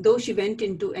is, though she went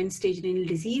into end-stage renal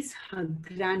disease, her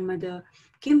grandmother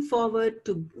came forward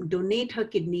to donate her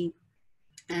kidney.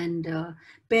 And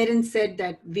parents said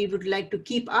that we would like to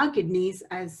keep our kidneys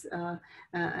as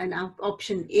an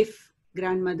option if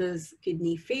grandmother's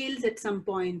kidney fails at some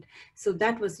point. So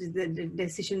that was the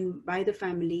decision by the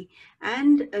family.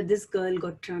 And this girl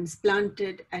got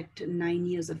transplanted at 9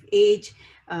 years of age.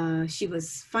 She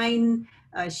was fine.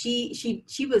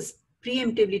 She was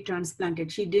preemptively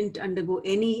transplanted. She didn't undergo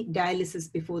any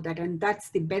dialysis before that. And that's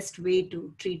the best way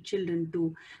to treat children,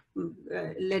 to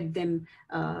let them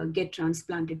get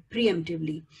transplanted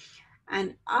preemptively.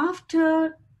 And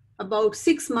after about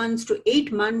 6 months to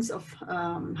 8 months of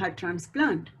her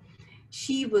transplant,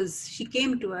 she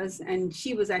came to us and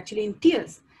she was actually in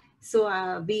tears.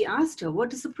 So we asked her,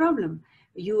 what is the problem?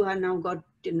 You are now got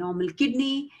a normal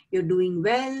kidney, you're doing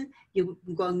well, you're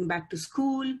going back to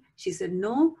school. She said,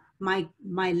 no, my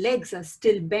legs are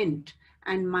still bent,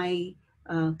 and my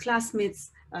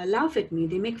classmates laugh at me,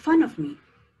 they make fun of me.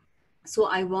 So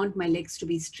I want my legs to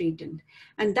be straightened.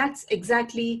 And that's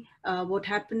exactly what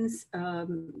happens.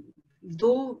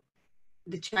 Though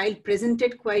the child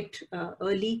presented quite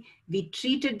early, we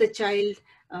treated the child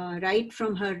right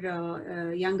from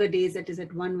her younger days, that is at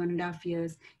 1.5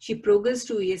 years. She progressed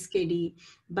to ESKD,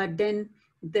 but then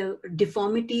the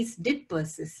deformities did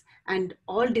persist, and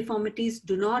all deformities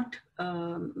do not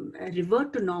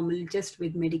revert to normal just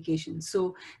with medication.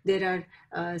 So there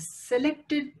are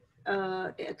selected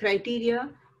criteria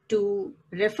to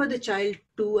refer the child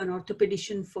to an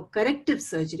orthopedician for corrective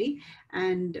surgery,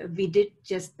 and we did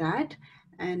just that.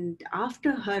 And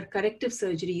after her corrective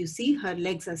surgery, you see her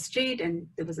legs are straight and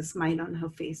there was a smile on her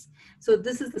face. So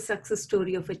this is the success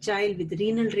story of a child with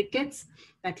renal rickets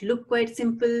that looked quite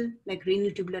simple, like renal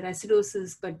tubular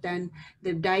acidosis, but then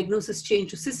the diagnosis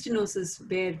changed to cystinosis,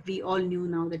 where we all knew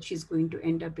now that she's going to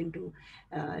end up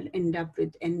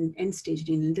with end-stage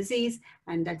renal disease.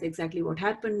 And that's exactly what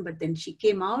happened. But then she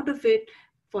came out of it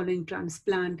following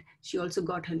transplant. She also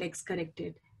got her legs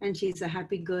corrected, and she's a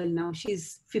happy girl now.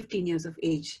 She's 15 years of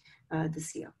age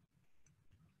this year.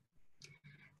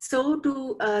 So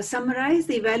to summarize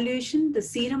the evaluation, the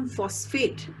serum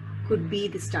phosphate could be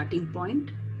the starting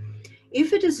point.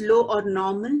 If it is low or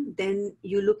normal, then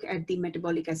you look at the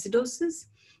metabolic acidosis.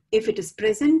 If it is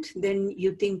present, then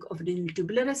you think of renal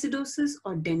tubular acidosis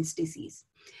or dense disease.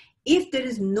 If there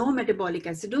is no metabolic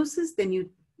acidosis, then you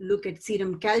look at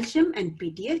serum calcium and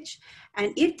PTH.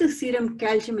 And if the serum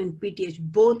calcium and PTH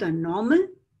both are normal,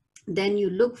 then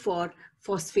you look for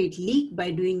phosphate leak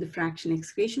by doing the fraction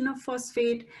excretion of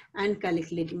phosphate and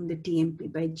calculating the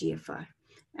TMP by GFR.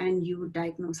 And you would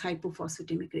diagnose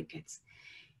hypophosphatemic rickets.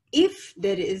 If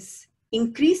there is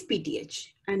increased PTH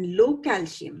and low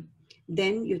calcium,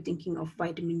 then you're thinking of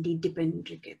vitamin D dependent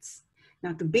rickets.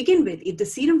 Now, to begin with, if the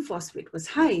serum phosphate was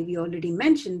high, we already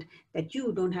mentioned that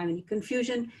you don't have any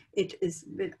confusion. It is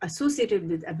associated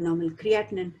with abnormal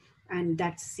creatinine, and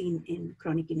that's seen in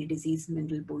chronic kidney disease,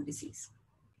 mineral bone disease.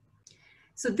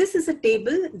 So this is a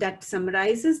table that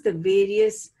summarizes the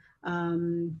various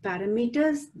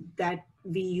parameters that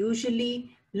we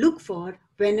usually look for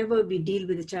whenever we deal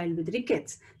with a child with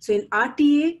rickets. So in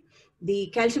RTA,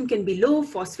 the calcium can be low,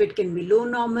 phosphate can be low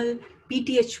normal,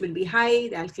 PTH will be high,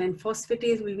 the alkaline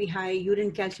phosphatase will be high,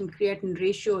 urine calcium creatinine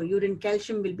ratio or urine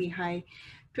calcium will be high,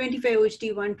 25 OHD,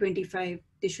 125,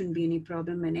 there shouldn't be any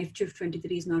problem, and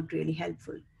FGF23 is not really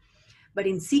helpful. But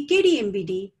in CKD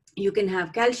MBD, you can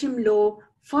have calcium low,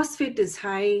 phosphate is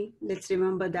high, let's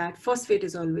remember that, phosphate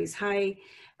is always high,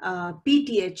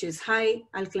 PTH is high,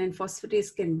 alkaline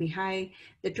phosphatase can be high,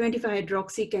 the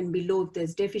 25-hydroxy can be low if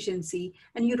there's deficiency,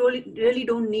 and you really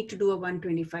don't need to do a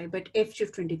 125, but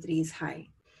FGF23 is high.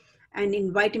 And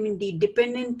in vitamin D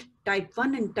dependent type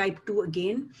 1 and type 2,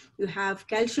 again, you have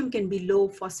calcium can be low,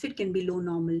 phosphate can be low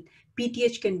normal,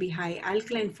 PTH can be high,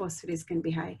 alkaline phosphatase can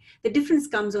be high. The difference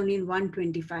comes only in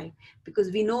 125,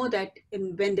 because we know that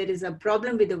when there is a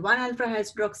problem with the 1-alpha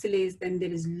hydroxylase, then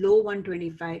there is low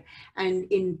 125. And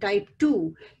in type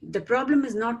 2, the problem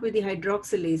is not with the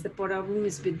hydroxylase, the problem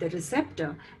is with the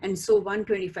receptor. And so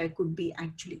 125 could be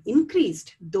actually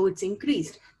increased. Though it's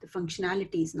increased, the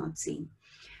functionality is not seen.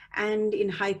 And in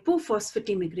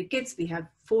hypophosphatemic rickets, we have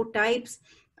 4 types.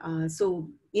 So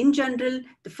in general,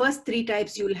 the first 3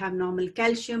 types, you will have normal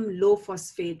calcium, low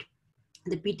phosphate.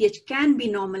 The PTH can be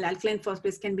normal, alkaline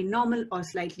phosphatase can be normal or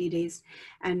slightly raised,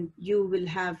 and you will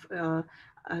have a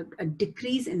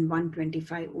decrease in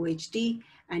 125 OHD,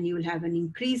 and you will have an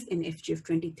increase in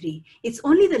FGF23. It's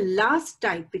only the last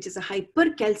type, which is a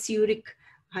hypercalciuric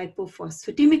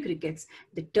hypophosphatemic rickets,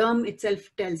 the term itself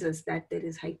tells us that there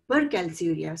is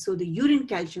hypercalciuria. So the urine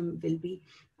calcium will be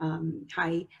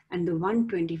high, and the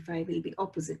 125 will be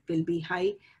opposite, will be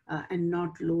high and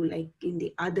not low like in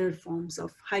the other forms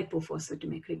of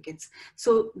hypophosphatemic rickets.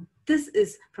 So this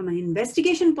is from an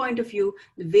investigation point of view,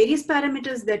 the various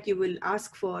parameters that you will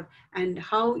ask for and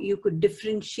how you could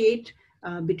differentiate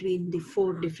between the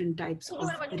 4 different types of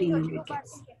renal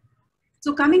rickets.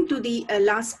 So coming to the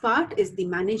last part is the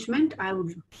management. I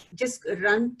would just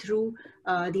run through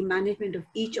the management of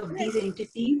each of these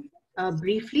entities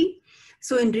briefly.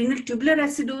 So in renal tubular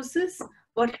acidosis,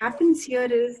 what happens here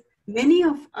is many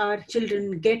of our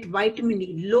children get vitamin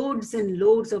D, loads and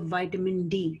loads of vitamin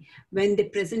D when they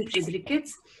present with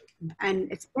rickets,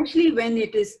 and especially when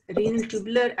it is renal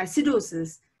tubular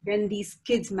acidosis, then these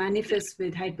kids manifest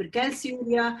with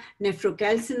hypercalciuria,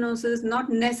 nephrocalcinosis, not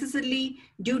necessarily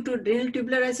due to renal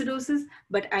tubular acidosis,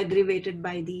 but aggravated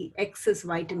by the excess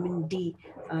vitamin D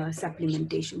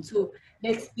supplementation. So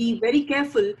let's be very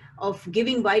careful of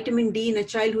giving vitamin D in a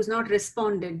child who's not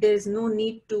responded. There's no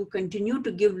need to continue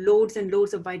to give loads and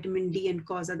loads of vitamin D and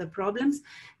cause other problems.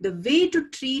 The way to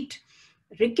treat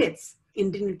rickets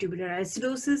in renal tubular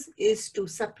acidosis is to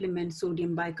supplement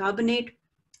sodium bicarbonate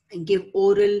and give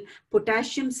oral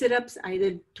potassium syrups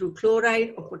either through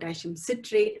chloride or potassium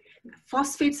citrate,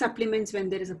 phosphate supplements when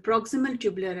there is a proximal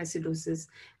tubular acidosis,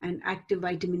 and active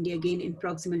vitamin D again in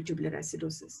proximal tubular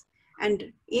acidosis.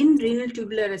 And in renal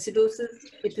tubular acidosis,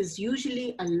 it is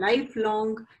usually a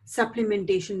lifelong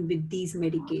supplementation with these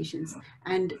medications.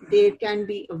 And there can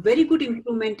be a very good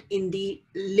improvement in the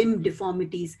limb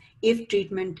deformities if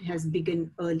treatment has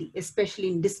begun early, especially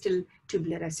in distal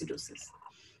tubular acidosis.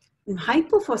 In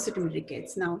hypophosphatemic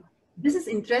rickets, now this is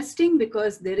interesting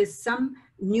because there is some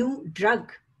new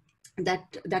drug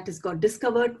that has got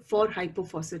discovered for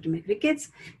hypophosphatemic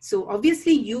rickets. So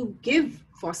obviously you give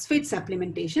phosphate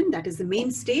supplementation, that is the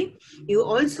mainstay. You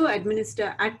also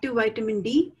administer active vitamin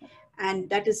D, and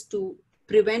that is to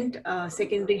prevent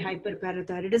secondary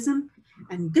hyperparathyroidism.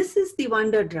 And this is the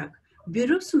wonder drug,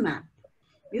 burosumab.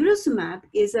 Burosumab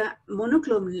is a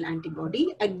monoclonal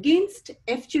antibody against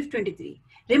FGF23.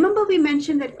 Remember we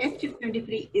mentioned that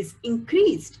FGF23 is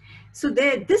increased. So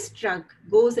this drug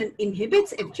goes and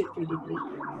inhibits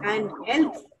FGF23 and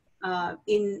helps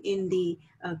in the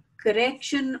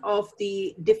correction of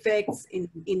the defects in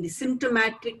the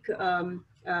symptomatic,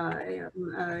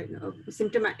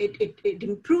 it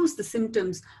improves the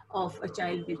symptoms of a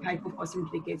child with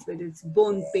hypophosphatemic rickets, whether it's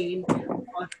bone pain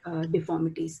or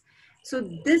deformities. So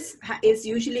this is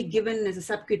usually given as a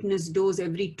subcutaneous dose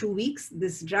every 2 weeks,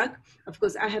 this drug. Of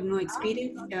course, I have no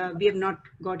experience. We have not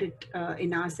got it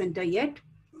in our center yet.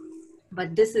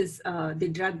 But this is the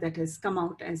drug that has come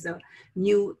out as a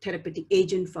new therapeutic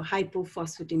agent for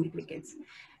hypophosphatemic rickets.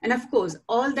 And of course,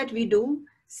 all that we do,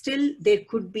 still there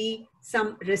could be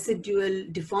some residual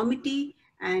deformity.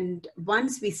 And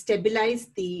once we stabilize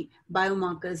the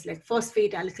biomarkers like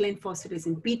phosphate, alkaline phosphatase,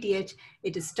 and PTH,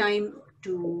 it is time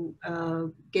to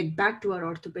get back to our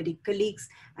orthopedic colleagues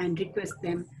and request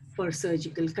them for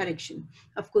surgical correction.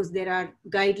 Of course, there are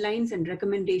guidelines and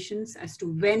recommendations as to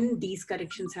when these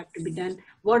corrections have to be done.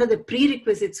 What are the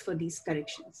prerequisites for these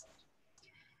corrections?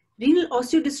 Renal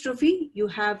osteodystrophy, you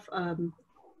have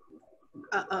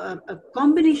a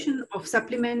combination of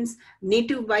supplements,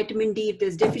 native vitamin D if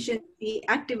there's deficiency,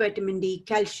 active vitamin D,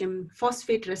 calcium,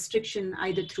 phosphate restriction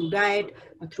either through diet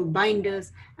or through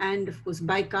binders, and of course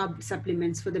bicarb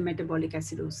supplements for the metabolic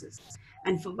acidosis.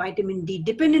 And for vitamin D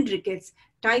dependent rickets,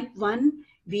 type 1,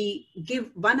 we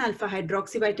give 1-alpha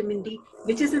hydroxyvitamin D,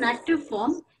 which is an active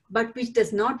form, but which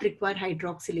does not require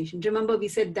hydroxylation. Remember, we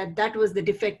said that that was the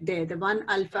defect there. The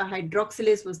 1-alpha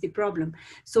hydroxylase was the problem.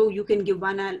 So you can give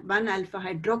 1-alpha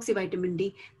hydroxyvitamin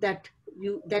D that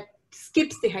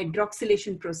skips the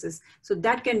hydroxylation process. So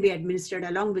that can be administered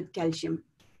along with calcium.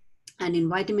 And in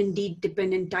vitamin D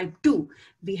dependent type 2,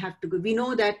 we have to go. We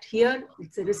know that here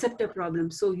it's a receptor problem.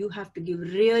 So you have to give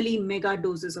really mega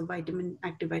doses of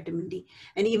active vitamin D.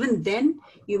 And even then,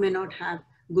 you may not have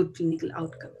good clinical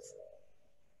outcomes.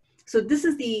 So this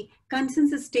is the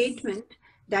consensus statement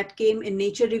that came in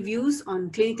Nature Reviews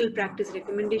on clinical practice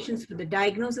recommendations for the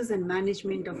diagnosis and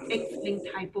management of X-linked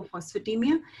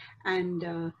hypophosphatemia.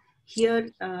 And here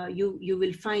you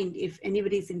will find, if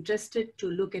anybody is interested to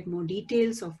look at more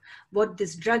details of what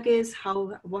this drug is,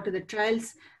 what are the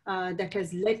trials that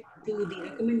has led to the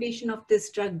recommendation of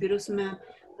this drug, burosumab,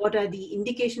 what are the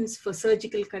indications for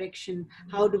surgical correction,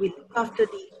 how do we look after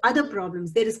the other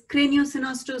problems. There is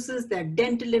craniosynostosis, there are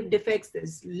dental lip defects,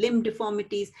 there's limb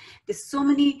deformities, there's so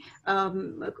many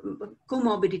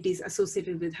comorbidities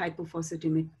associated with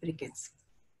hypophosphatemic rickets.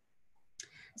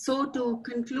 So to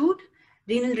conclude,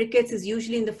 renal rickets is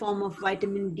usually in the form of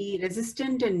vitamin D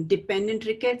resistant and dependent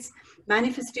rickets.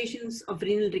 Manifestations of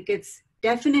renal rickets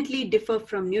definitely differ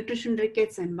from nutrition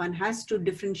rickets, and one has to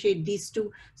differentiate these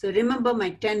two. So remember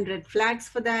my 10 red flags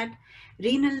for that.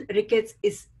 Renal rickets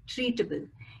is treatable.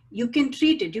 You can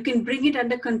treat it, you can bring it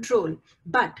under control,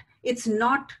 but it's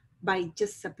not by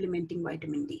just supplementing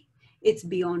vitamin D. It's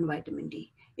beyond vitamin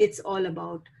D. It's all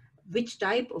about which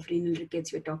type of renal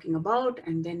rickets we're talking about,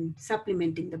 and then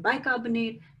supplementing the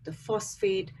bicarbonate, the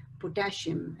phosphate,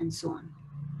 potassium, and so on.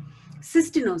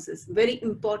 Cystinosis, very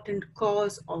important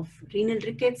cause of renal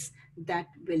rickets that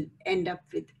will end up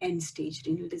with end-stage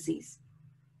renal disease.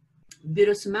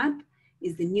 Burosumab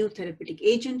is the new therapeutic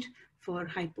agent for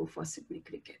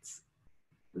hypophosphatemic rickets.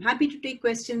 I'm happy to take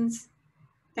questions.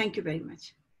 Thank you very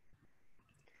much.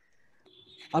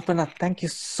 Arpana, thank you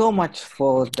so much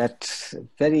for that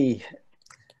very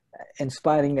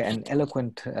inspiring and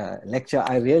eloquent lecture.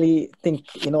 I really think,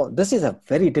 this is a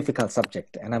very difficult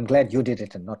subject, and I'm glad you did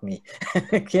it and not me,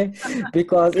 okay?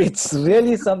 Because it's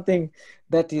really something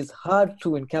that is hard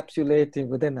to encapsulate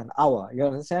within an hour, you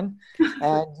understand?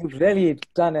 And you've really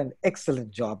done an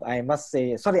excellent job, I must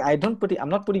say. Sorry, I'm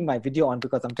not putting my video on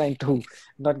because I'm trying to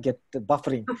not get the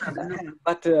buffering. No problem.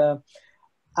 But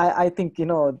I think,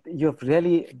 you've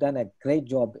really done a great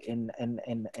job in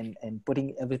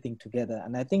putting everything together.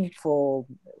 And I think for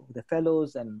the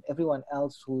fellows and everyone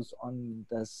else who's on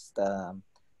this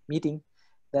meeting,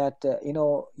 that,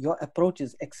 your approach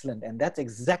is excellent. And that's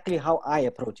exactly how I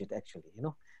approach it, actually.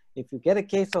 If you get a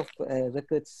case of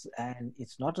rickets and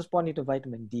it's not responding to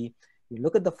vitamin D, you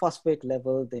look at the phosphate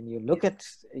level, then you look at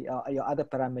your other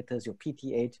parameters, your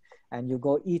PTH, and you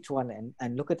go each one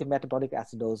and look at the metabolic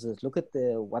acidosis, look at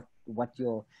the what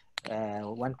your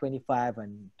 125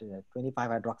 and 25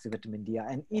 hydroxyvitamin D are,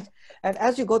 and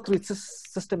as you go through it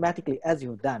systematically, as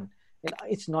you've done,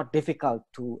 it's not difficult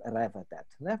to arrive at that.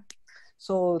 Yeah?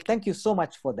 So thank you so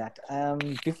much for that.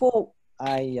 Before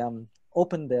I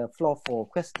open the floor for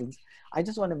questions, I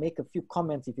just want to make a few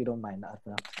comments, if you don't mind,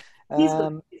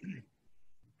 Arpana.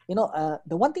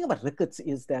 The one thing about rickets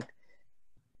is that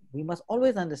we must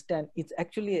always understand it's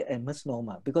actually a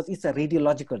misnomer because it's a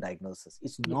radiological diagnosis.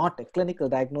 It's not a clinical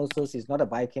diagnosis. It's not a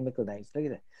biochemical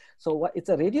diagnosis. So it's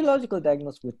a radiological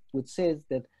diagnosis which says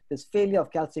that there's failure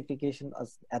of calcification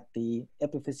at the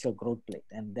epiphyseal growth plate.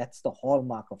 And that's the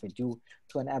hallmark of it, due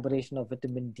to an aberration of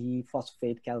vitamin D,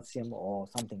 phosphate, calcium, or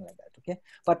something like that, okay?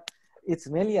 But it's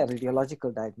merely a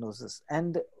radiological diagnosis.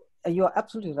 And you're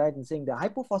absolutely right in saying the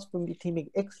hypophosphatemic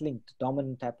X-linked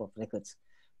dominant type of rickets,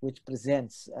 which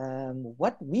presents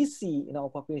what we see in our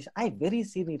population. I very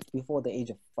seen it before the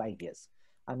age of 5 years.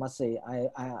 I must say,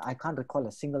 I can't recall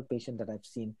a single patient that I've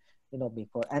seen,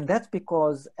 before. And that's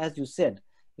because, as you said,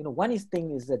 one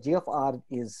thing is that GFR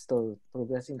is still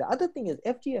progressing. The other thing is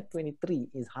FGF23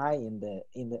 is high in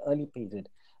the early period.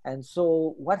 And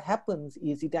so what happens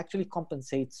is it actually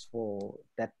compensates for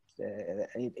that.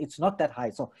 It's not that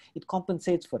high, so it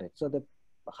compensates for it. So the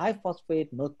high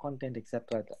phosphate, milk content,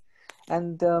 etc.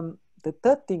 And the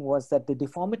third thing was that the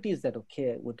deformities that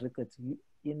occur with rickets,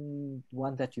 in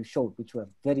one that you showed, which were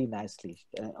very nicely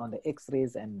on the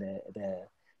X-rays and the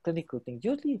clinical things,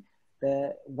 usually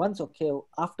the ones occur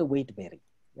after weight bearing.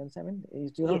 You understand? I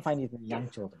mean, you don't find it in young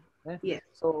children. Right? Yes.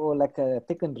 So like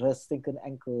thickened wrists, thickened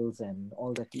ankles, and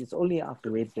all that is only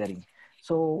after weight bearing.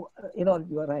 So you are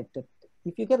right that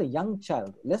if you get a young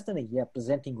child, less than a year,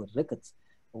 presenting with rickets,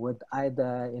 with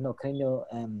either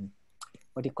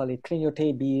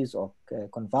craniotabes or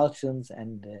convulsions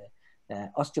and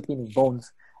osteopenic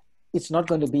bones, it's not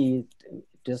going to be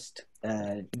just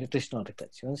nutritional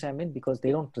rickets. You understand what I mean? Because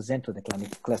they don't present with the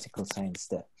classical signs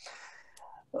there.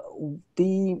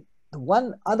 The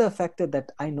one other factor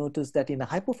that I noticed that in the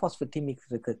hypophosphatemic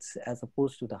rickets, as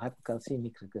opposed to the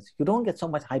hypocalcemic rickets, you don't get so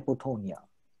much hypotonia,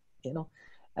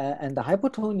 and the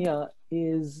hypotonia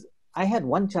is, I had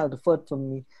one child referred from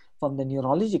me from the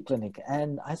neurology clinic,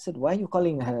 and I said, why are you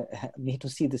calling me to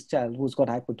see this child who's got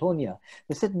hypotonia?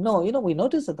 They said, no, we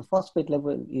noticed that the phosphate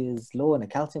level is low and the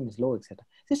calcium is low, etc.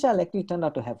 This child actually turned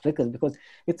out to have rickets because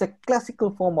it's a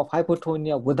classical form of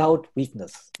hypotonia without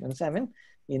weakness. You understand what I mean?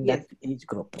 In that age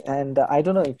group. And I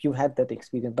don't know if you had that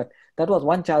experience, but that was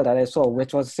one child that I saw,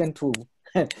 which was sent to,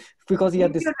 because he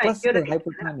had this classical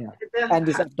hypotonia and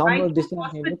this abdominal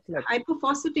dystonia.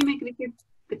 Hypophosphatemic rickets,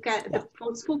 the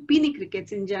phosphopenic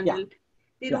rickets in general,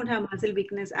 they don't have muscle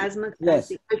weakness as much as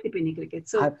the calcipenic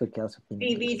rickets. So we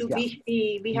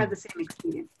have the same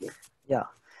experience. Yeah.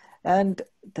 And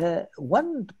the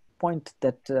one point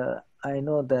that I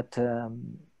know that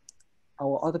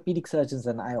our orthopedic surgeons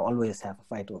and I always have a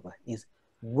fight over is,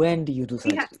 When do you do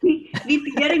surgery? We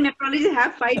pediatric nephrologists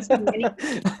have fights with many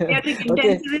pediatric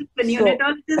intensivists, the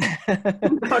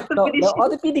neonatologists, the no, the orthopedicians.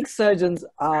 orthopedic surgeons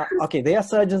are, okay, they are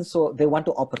surgeons, so they want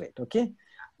to operate, okay?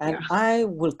 And Yeah. I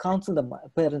will counsel the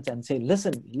parents and say,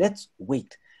 listen, let's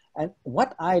wait. And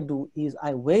what I do is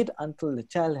I wait until the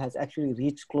child has actually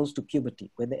reached close to puberty,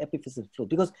 when the epiphyseal fluid,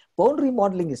 because bone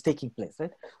remodeling is taking place,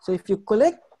 right? So if you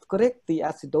correct the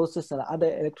acidosis and other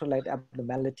electrolyte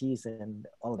abnormalities and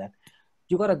all that,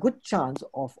 you got a good chance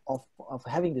of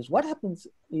having this. What happens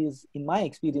is, in my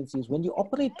experience, is when you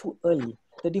operate too early,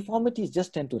 the deformities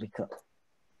just tend to recur.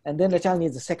 And then the child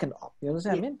needs a second op. You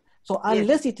understand what I mean? So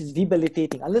unless it is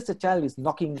debilitating, unless the child is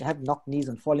have knocked knees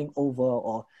and falling over,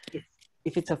 or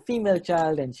if it's a female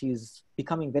child and she's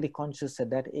becoming very conscious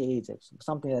at that age,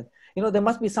 something like, you know, there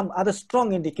must be some other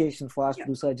strong indication for us to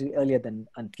do surgery earlier than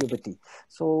puberty.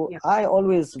 So I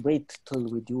always wait till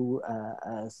we do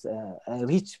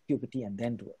reach puberty and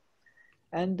then do it.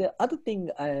 And the other thing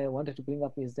I wanted to bring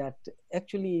up is that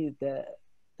actually the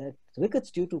rickets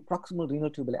due to proximal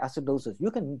renal tubular acidosis, you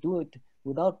can do it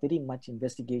without very much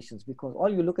investigations, because all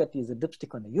you look at is a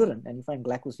dipstick on the urine and you find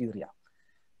glycosuria.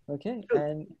 Okay,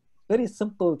 and very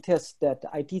simple test that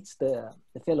I teach the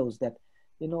fellows, that,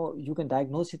 you know, you can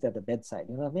diagnose it at the bedside,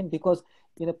 you know what I mean? Because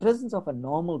in the presence of a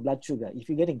normal blood sugar, if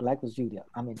you're getting glycosuria,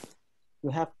 I mean, you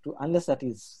have to, unless that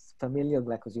is familial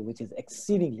glycosuria, which is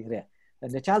exceedingly rare,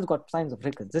 and the child's got signs of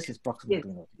rickets, this is proximal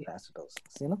renal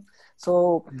acidosis, you know?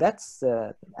 So that's,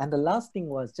 and the last thing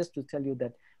was just to tell you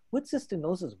that with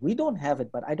cystinosis, we don't have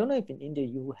it, but I don't know if in India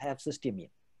you have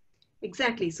cysteamine.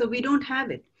 Exactly, so we don't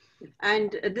have it.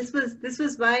 And this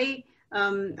was why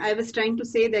I was trying to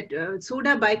say that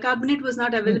soda bicarbonate was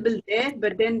not available there,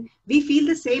 but then we feel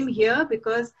the same here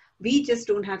because we just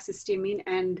don't have cysteamine,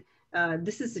 and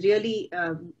this has really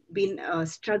been a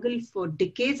struggle for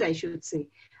decades, I should say.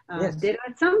 There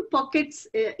are some pockets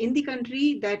in the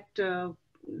country that you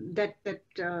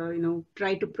know,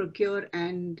 try to procure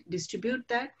and distribute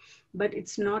that, but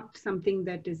it's not something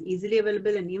that is easily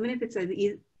available, and even if it's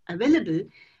available,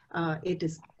 it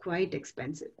is quite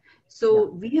expensive. So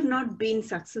we have not been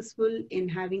successful in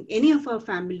having any of our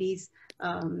families,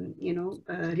 you know,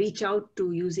 reach out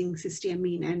to using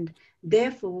cysteamine, and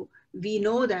therefore we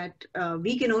know that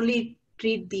we can only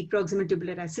treat the proximal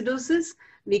tubular acidosis.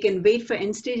 We can wait for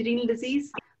end-stage renal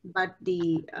disease, but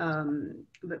the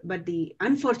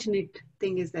unfortunate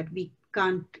thing is that we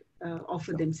can't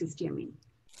offer them cysteamine.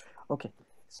 Okay.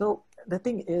 So the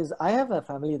thing is, I have a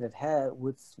family that had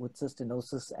with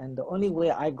cystinosis, and the only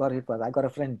way I got it was I got a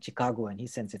friend in Chicago and he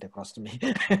sends it across to me.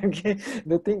 Okay.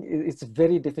 The thing is, it's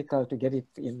very difficult to get it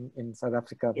in South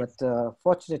Africa, but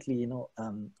fortunately, you know,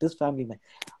 this family,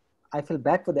 I feel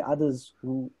bad for the others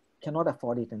who cannot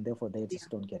afford it and therefore they just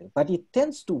don't get it. But it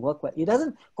tends to work well. It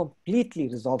doesn't completely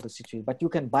resolve the situation, but you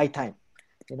can buy time,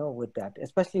 you know, with that,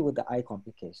 especially with the eye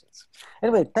complications.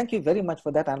 Anyway, thank you very much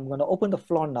for that. I'm going to open the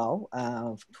floor now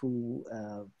to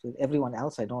everyone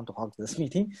else. I don't want to hog this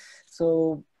meeting.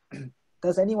 So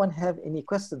does anyone have any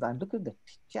questions? I'm looking at the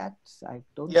chat. I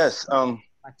don't Yes. Go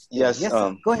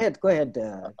ahead.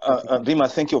 Bhima,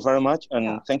 thank you very much.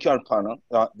 And thank you, Arpana.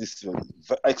 This is an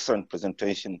excellent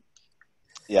presentation.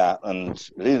 Yeah, and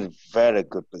really very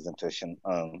good presentation.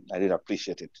 I really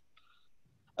appreciate it.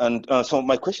 And so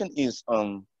my question is,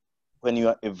 when you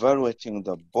are evaluating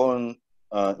the bone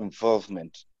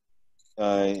involvement,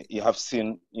 you have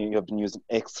been using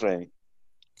X-ray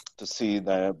to see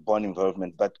the bone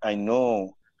involvement, but I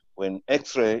know when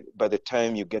X-ray, by the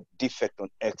time you get defect on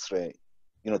X-ray,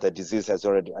 you know, the disease has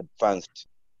already advanced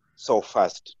so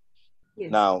fast.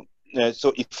 Now,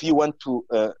 so if you want to,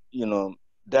 you know,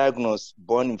 diagnose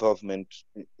bone involvement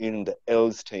in the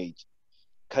L stage,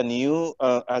 can you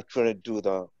actually do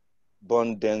the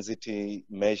bone density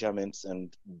measurements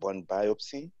and bone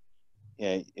biopsy,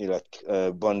 like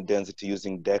bone density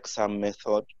using DEXA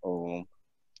method or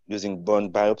using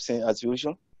bone biopsy as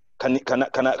usual? Can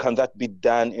that be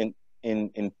done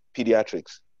in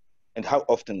pediatrics? And how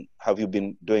often have you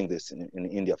been doing this in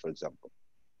India, for example?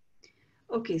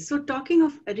 Okay, so talking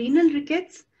of renal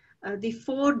rickets, the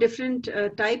 4 different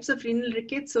types of renal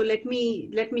rickets. So let me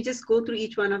just go through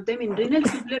each one of them. In renal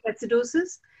tubular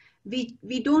acidosis,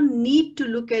 we don't need to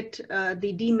look at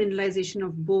the demineralization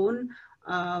of bone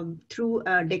through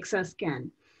a DEXA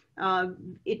scan.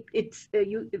 It's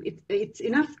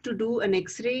enough to do an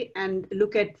X-ray and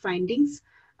look at findings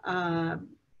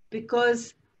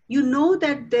because you know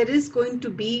that there is going to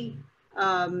be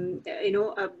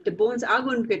the bones are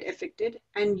going to get affected,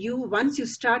 and once you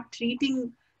start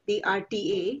treating the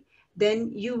RTA,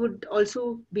 then you would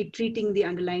also be treating the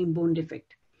underlying bone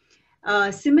defect.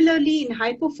 Similarly, in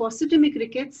hypophosphatemic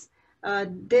rickets,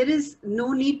 there is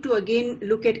no need to again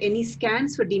look at any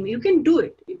scans for DME. You can do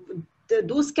it.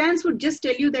 Those scans would just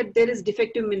tell you that there is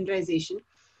defective mineralization.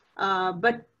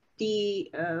 But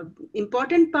the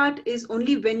important part is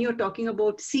only when you're talking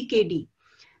about CKD.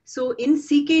 So in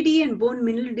CKD and bone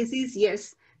mineral disease,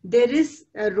 yes, there is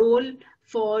a role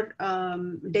for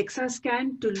DEXA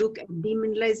scan to look at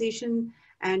demineralization.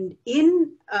 And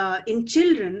in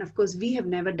children, of course, we have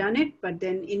never done it, but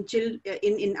then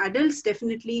in adults,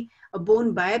 definitely a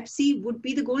bone biopsy would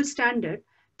be the gold standard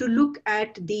to look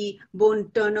at the bone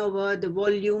turnover, the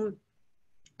volume.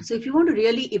 So if you want to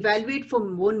really evaluate for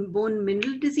bone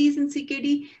mineral disease in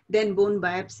CKD, then bone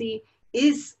biopsy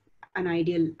is an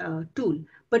ideal tool.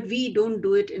 But we don't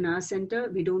do it in our center.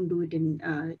 We don't do it in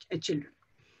children.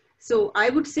 So I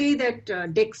would say that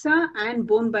DEXA and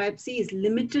bone biopsy is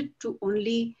limited to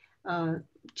only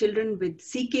children with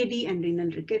CKD and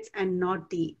renal rickets and not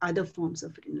the other forms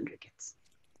of renal rickets.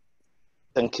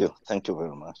 Thank you. Thank you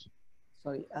very much.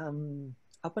 Sorry,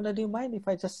 Arpana, do you mind if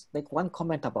I just make one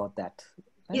comment about that?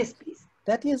 Right? Yes, please.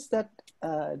 That is that,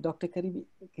 Dr.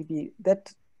 Karibi,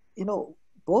 that, you know,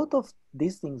 both of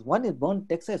these things, one is bone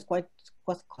DEXA is quite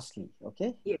costly,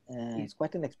 okay? Yes. It's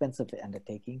quite an expensive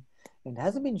undertaking. And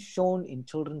hasn't been shown in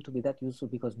children to be that useful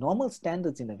because normal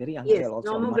standards in a very young child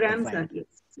also nomograms are, yes.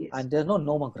 And there's no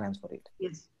nomograms for it.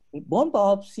 Yes. Bone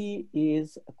biopsy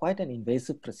is quite an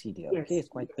invasive procedure, okay? It's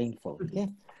quite painful, okay?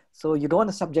 So you don't want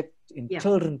to subject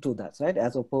children to that, right?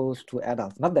 As opposed to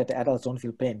adults. Not that adults don't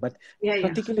feel pain, but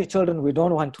particularly children, we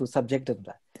don't want to subject them to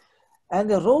that. And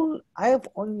the role, I have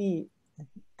only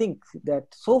think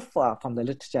that so far from the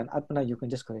literature, and Arpana, you can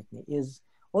just correct me, is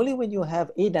only when you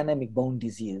have adynamic bone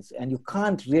disease and you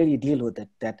can't really deal with it,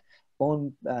 that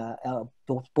bone,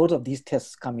 both of these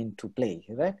tests come into play,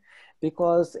 right?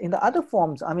 Because in the other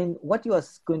forms, I mean, what you are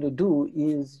going to do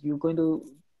is you're going to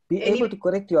be able to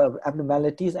correct your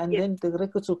abnormalities and then the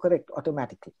records will correct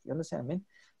automatically. You understand what I mean?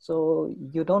 So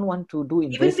you don't want to do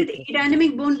invasive. Even with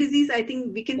adynamic bone disease, I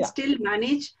think we can still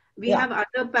manage. We have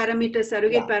other parameters,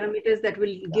 surrogate parameters that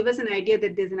will give us an idea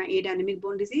that there's an adynamic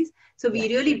bone disease. So we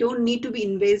really don't need to be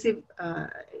invasive,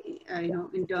 you know,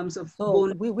 in terms of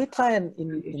bone. We try and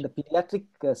in the pediatric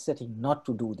setting not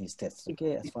to do these tests,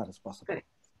 okay, as far as possible. Correct.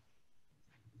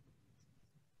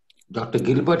 Dr.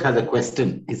 Gilbert has a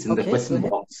question. It's in the question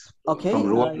box. Okay,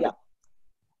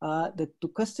 the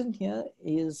question here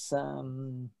is,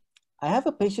 I have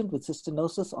a patient with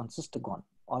cystinosis on cystagon,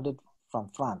 ordered from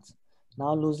France,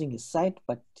 now losing his sight,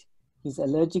 but he's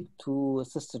allergic to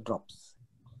sister drops.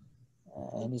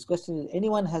 And his question is,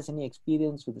 anyone has any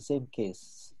experience with the same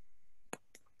case?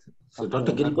 So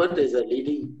Dr. Gilbert is a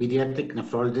leading pediatric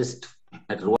nephrologist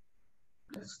at Rwanda,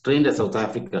 trained in South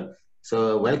Africa.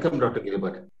 So welcome, Dr.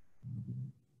 Gilbert.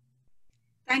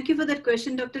 Thank you for that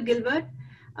question, Dr. Gilbert.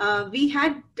 We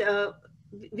have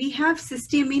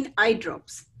cysteamine eye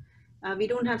drops. We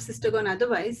don't have cystagon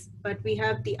otherwise, but we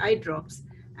have the eye drops.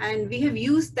 And we have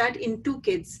used that in 2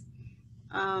 kids.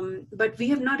 But we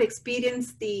have not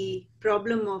experienced the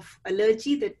problem of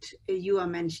allergy that you are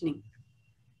mentioning.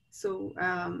 So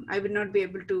I would not be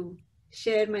able to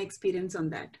share my experience on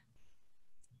that.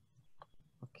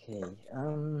 Okay.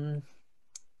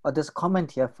 There's a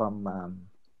comment here from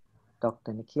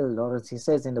Dr. Nikhil Lawrence. He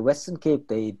says in the Western Cape,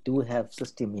 they do have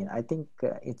cysteamine. I think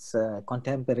it's a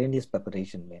contemporaneous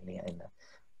preparation mainly. And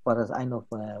far as I know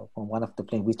from one of the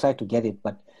planes, we tried to get it,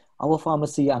 but our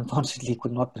pharmacy unfortunately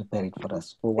could not prepare it for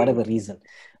us for whatever reason.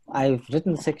 I've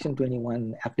written Section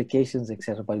 21 applications,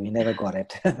 etc., but we never got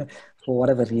it. For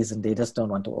whatever reason, they just don't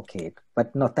want to okay it.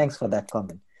 But no, thanks for that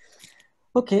comment.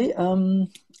 Okay,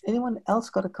 anyone else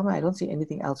got a comment? I don't see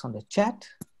anything else on the chat.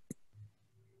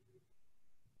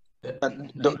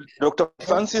 Dr.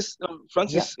 Francis,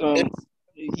 yes,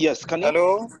 can you?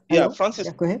 Hello? Yeah, Francis.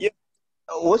 Yeah, go ahead. Yeah.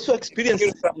 What's your experience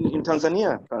in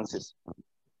Tanzania, Francis?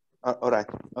 All right,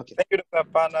 okay. Thank you, Dr.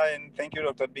 Arpana, and thank you,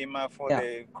 Dr. Bima, for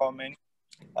the comment.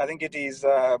 I think it is,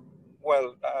 so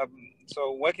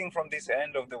working from this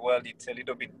end of the world, it's a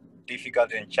little bit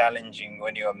difficult and challenging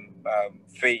when you're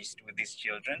faced with these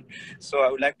children. So I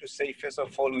would like to say, first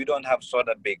of all, we don't have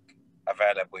soda big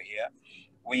available here.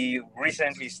 We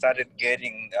recently started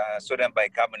getting sodium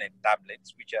bicarbonate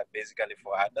tablets, which are basically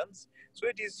for adults. So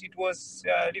it was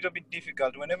a little bit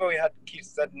difficult. Whenever we had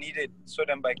kids that needed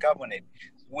sodium bicarbonate,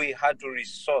 we had to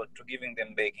resort to giving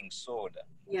them baking soda.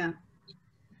 Yeah.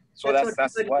 So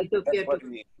that's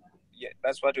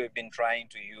what we've been trying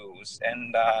to use.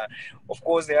 And of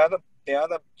course, the other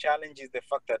challenge is the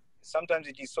fact that sometimes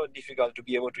it is so difficult to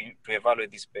be able to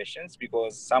evaluate these patients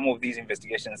because some of these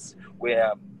investigations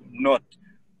were not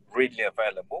readily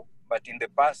available. But in the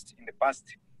past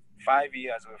 5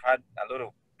 years, we've had a lot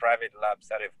of private labs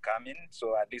that have come in, so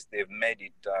at least they've made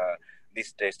it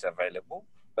these tests available.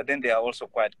 But then they are also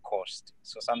quite costly,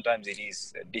 so sometimes it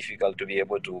is difficult to be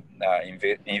able to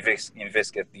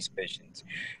investigate these patients.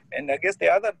 And I guess the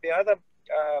other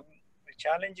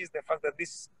challenge is the fact that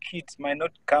these kids might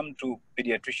not come to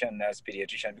pediatrician as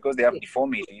pediatrician because they have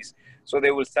deformities, so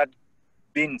they will start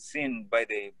being seen by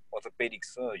the orthopedic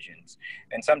surgeons,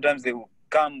 and sometimes they will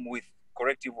come with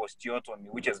corrective osteotomy,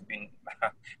 which have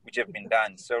been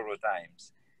done several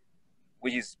times,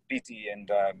 which is pity and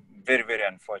very, very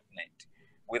unfortunate,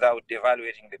 without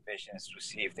evaluating the patients to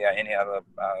see if there are any other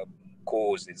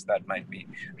causes that might be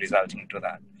resulting to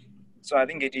that. So I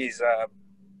think it is a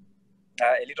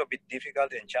little bit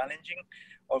difficult and challenging.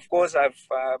 Of course, I've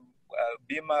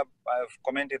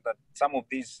commented that some of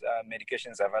these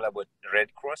medications are available at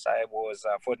Red Cross. I was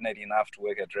fortunate enough to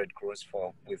work at Red Cross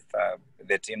with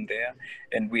the team there,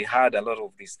 and we had a lot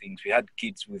of these things. We had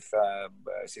kids with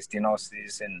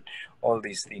cystinosis and all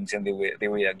these things, and they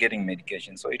were getting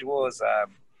medication. So it was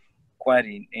quite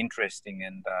interesting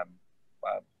and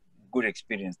good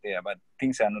experience there. But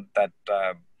things are not that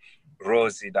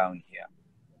rosy down here.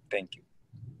 Thank you.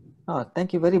 Oh,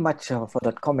 thank you very much for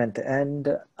that comment.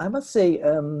 And I must say,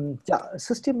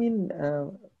 Cysteamine,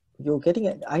 you're getting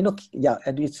it. I know,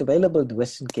 and it's available in the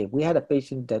Western Cape. We had a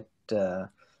patient that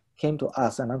came to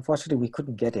us, and unfortunately we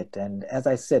couldn't get it. And as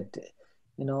I said,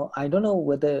 I don't know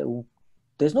whether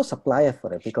there's no supplier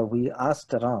for it because we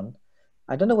asked around.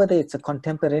 I don't know whether it's a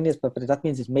contemporaneous, but that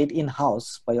means it's made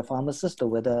in-house by a pharmacist, or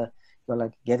whether you're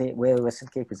like getting where Western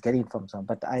Cape is getting it from some.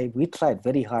 But we tried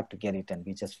very hard to get it, and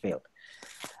we just failed.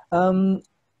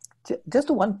 Just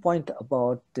one point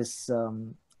about this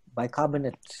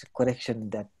bicarbonate correction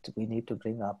that we need to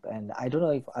bring up, and I don't know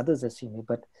if others have seen it,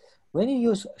 but when you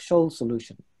use Scholl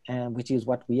solution, which is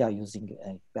what we are using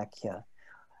back here,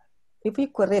 if we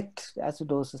correct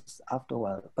acidosis after a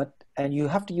while, and you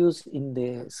have to use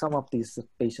in some of these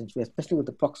patients, especially with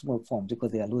the proximal forms,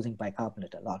 because they are losing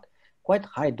bicarbonate a lot, quite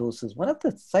high doses. One of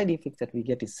the side effects that we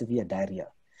get is severe diarrhea,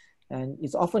 and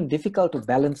it's often difficult to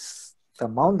balance the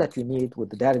amount that you need with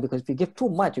the diarrhea, because if you give too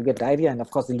much, you get diarrhea, and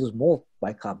of course you lose more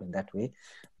bicarbonate that way.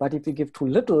 But if you give too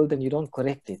little, then you don't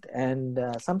correct it, and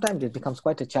sometimes it becomes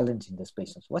quite a challenge in these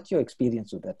patients. What's your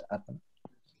experience with that, Arpana?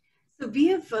 So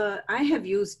I have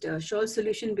used Scholl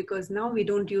solution because now we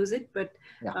don't use it, but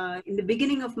in the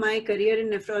beginning of my career in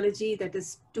nephrology, that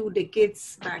is 2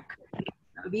 decades back,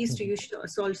 we used to use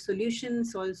Scholl solution.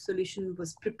 Scholl solution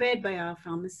was prepared by our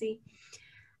pharmacy.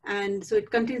 And so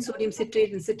it contains sodium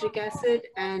citrate and citric acid.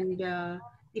 And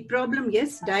the problem,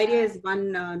 yes, diarrhea is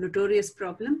one notorious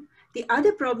problem. The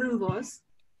other problem was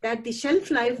that the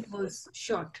shelf life was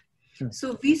short.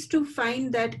 So we used to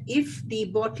find that if the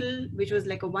bottle, which was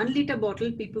like a 1 liter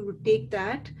bottle, people would take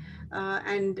that.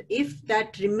 And if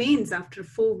that remains after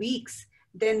 4 weeks,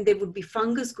 then there would be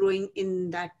fungus growing in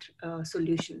that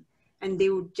solution. And they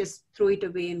would just throw it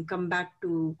away and come back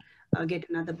to get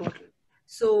another bottle.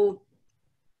 So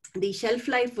the shelf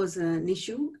life was an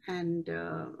issue, and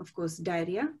of course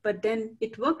diarrhea, but then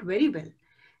it worked very well.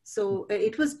 So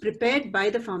it was prepared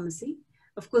by the pharmacy.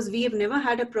 Of course, we have never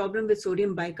had a problem with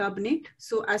sodium bicarbonate.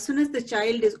 So as soon as the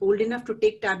child is old enough to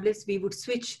take tablets, we would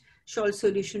switch Scholl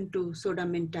solution to soda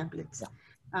mint tablets.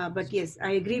 But yes,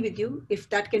 I agree with you. If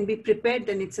that can be prepared,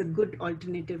 then it's a good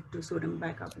alternative to sodium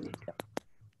bicarbonate.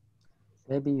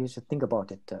 Maybe you should think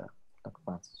about it, Dr.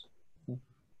 Francis.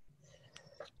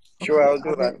 Sure, I'll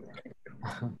do that.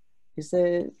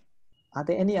 Are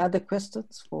there any other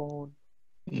questions for?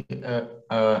 Dr.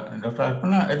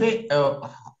 Arpana,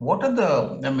 what are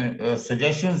the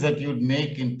suggestions that you'd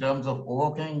make in terms of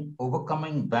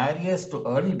overcoming barriers to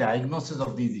early diagnosis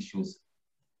of these issues?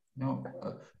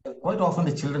 Quite often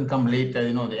the children come late,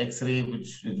 the X-ray,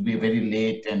 which would be very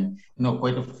late, and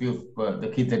quite a few of the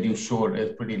kids that you showed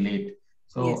is pretty late.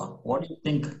 So yes. What do you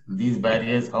think these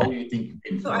barriers, how do you think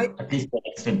you can, at least to an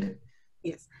extent?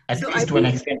 Yes. At least to an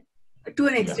extent. To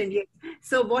an extent, yes.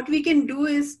 So what we can do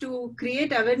is to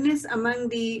create awareness among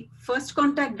the first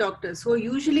contact doctors, who are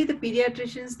usually the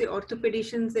pediatricians, the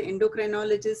orthopedicians, the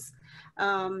endocrinologists,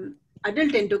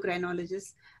 adult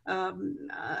endocrinologists,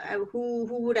 who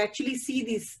would actually see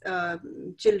these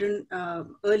children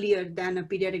earlier than a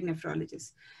pediatric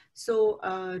nephrologist. So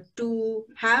to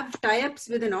have tie-ups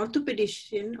with an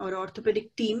orthopedician or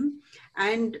orthopedic team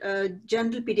and a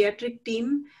general pediatric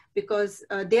team, because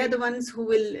they are the ones who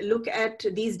will look at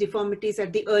these deformities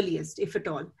at the earliest, if at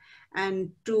all.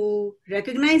 And to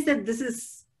recognize that this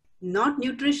is not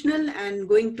nutritional and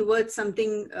going towards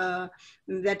something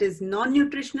that is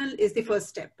non-nutritional is the first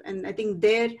step. And I think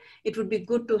there it would be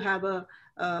good to have a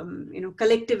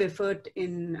collective effort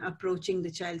in approaching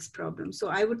the child's problem. So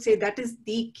I would say that is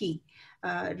the key.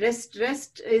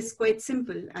 Rest is quite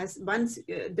simple. As once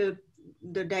the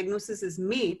diagnosis is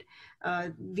made,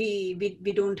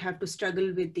 we don't have to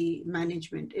struggle with the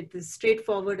management. It is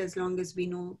straightforward as long as we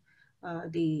know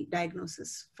the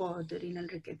diagnosis for the renal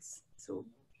rickets. So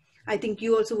I think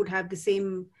you also would have the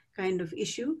same kind of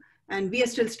issue, and we are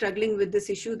still struggling with this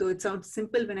issue, though it sounds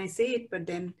simple when I say it, but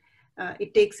then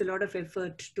it takes a lot of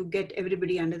effort to get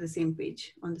everybody under the same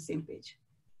page, on the same page.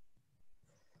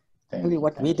 Really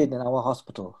what we did in our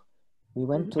hospital, we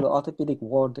went to the orthopedic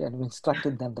ward and we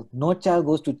instructed them that no child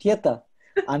goes to theater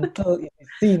until it is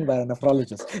seen by a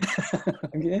nephrologist.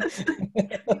 Okay?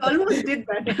 We almost did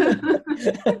that.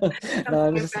 No,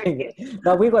 I'm just saying.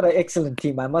 Now we've got an excellent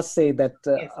team. I must say that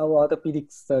Yes. our orthopedic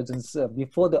surgeons,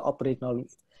 before they operate now,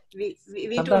 we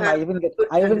sometimes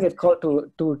I even get called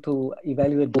to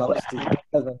evaluate Blount's disease.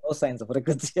 There are no signs of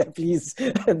rickets here, please.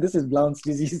 This is Blount's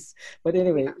disease. But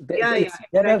anyway,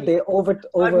 exactly. they over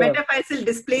or metaphyseal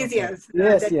dysplasias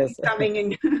yes. coming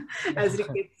in as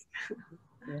rickets.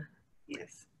 Yeah.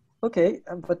 Yes. Okay,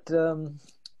 but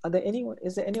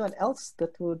is there anyone else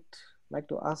that would like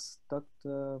to ask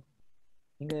Dr.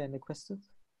 Iyengar any questions?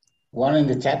 One in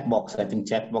the chat box. I think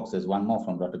chat box is one more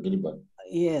from Dr. Gilbert.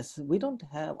 Yes, we don't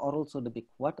have oral sotabic.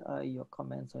 What are your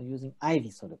comments on using IV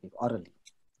sotabic orally?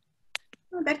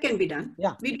 Oh, that can be done.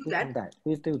 Yeah, we do that.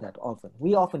 We do that often.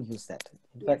 We often use that.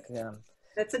 In fact,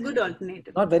 that's a good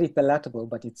alternative. Not very palatable,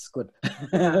 but it's good.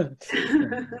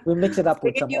 We mix it up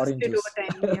with some orange juice.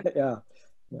 Yeah.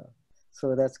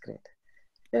 So that's great.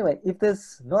 Anyway, if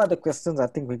there's no other questions, I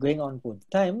think we're going on with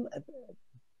time.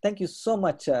 Thank you so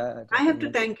much. I have to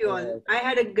thank you all. I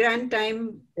had a grand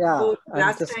time both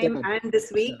last time and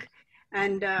this week.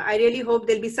 And I really hope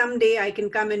there'll be some day I can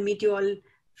come and meet you all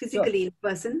physically in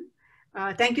person.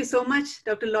 Thank you so much,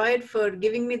 Dr. Lloyd, for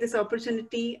giving me this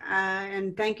opportunity.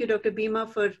 And thank you, Dr. Bhima,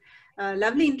 for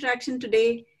lovely interaction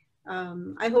today.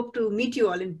 I hope to meet you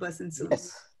all in person soon.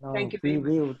 Yes. No, thank you very much.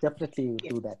 We will definitely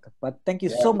do that. But thank you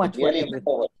so much for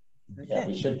everything. Yeah,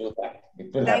 we should do that.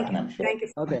 It will happen, I'm sure. Thank you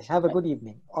so much. Okay, have a good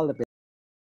evening. All the best.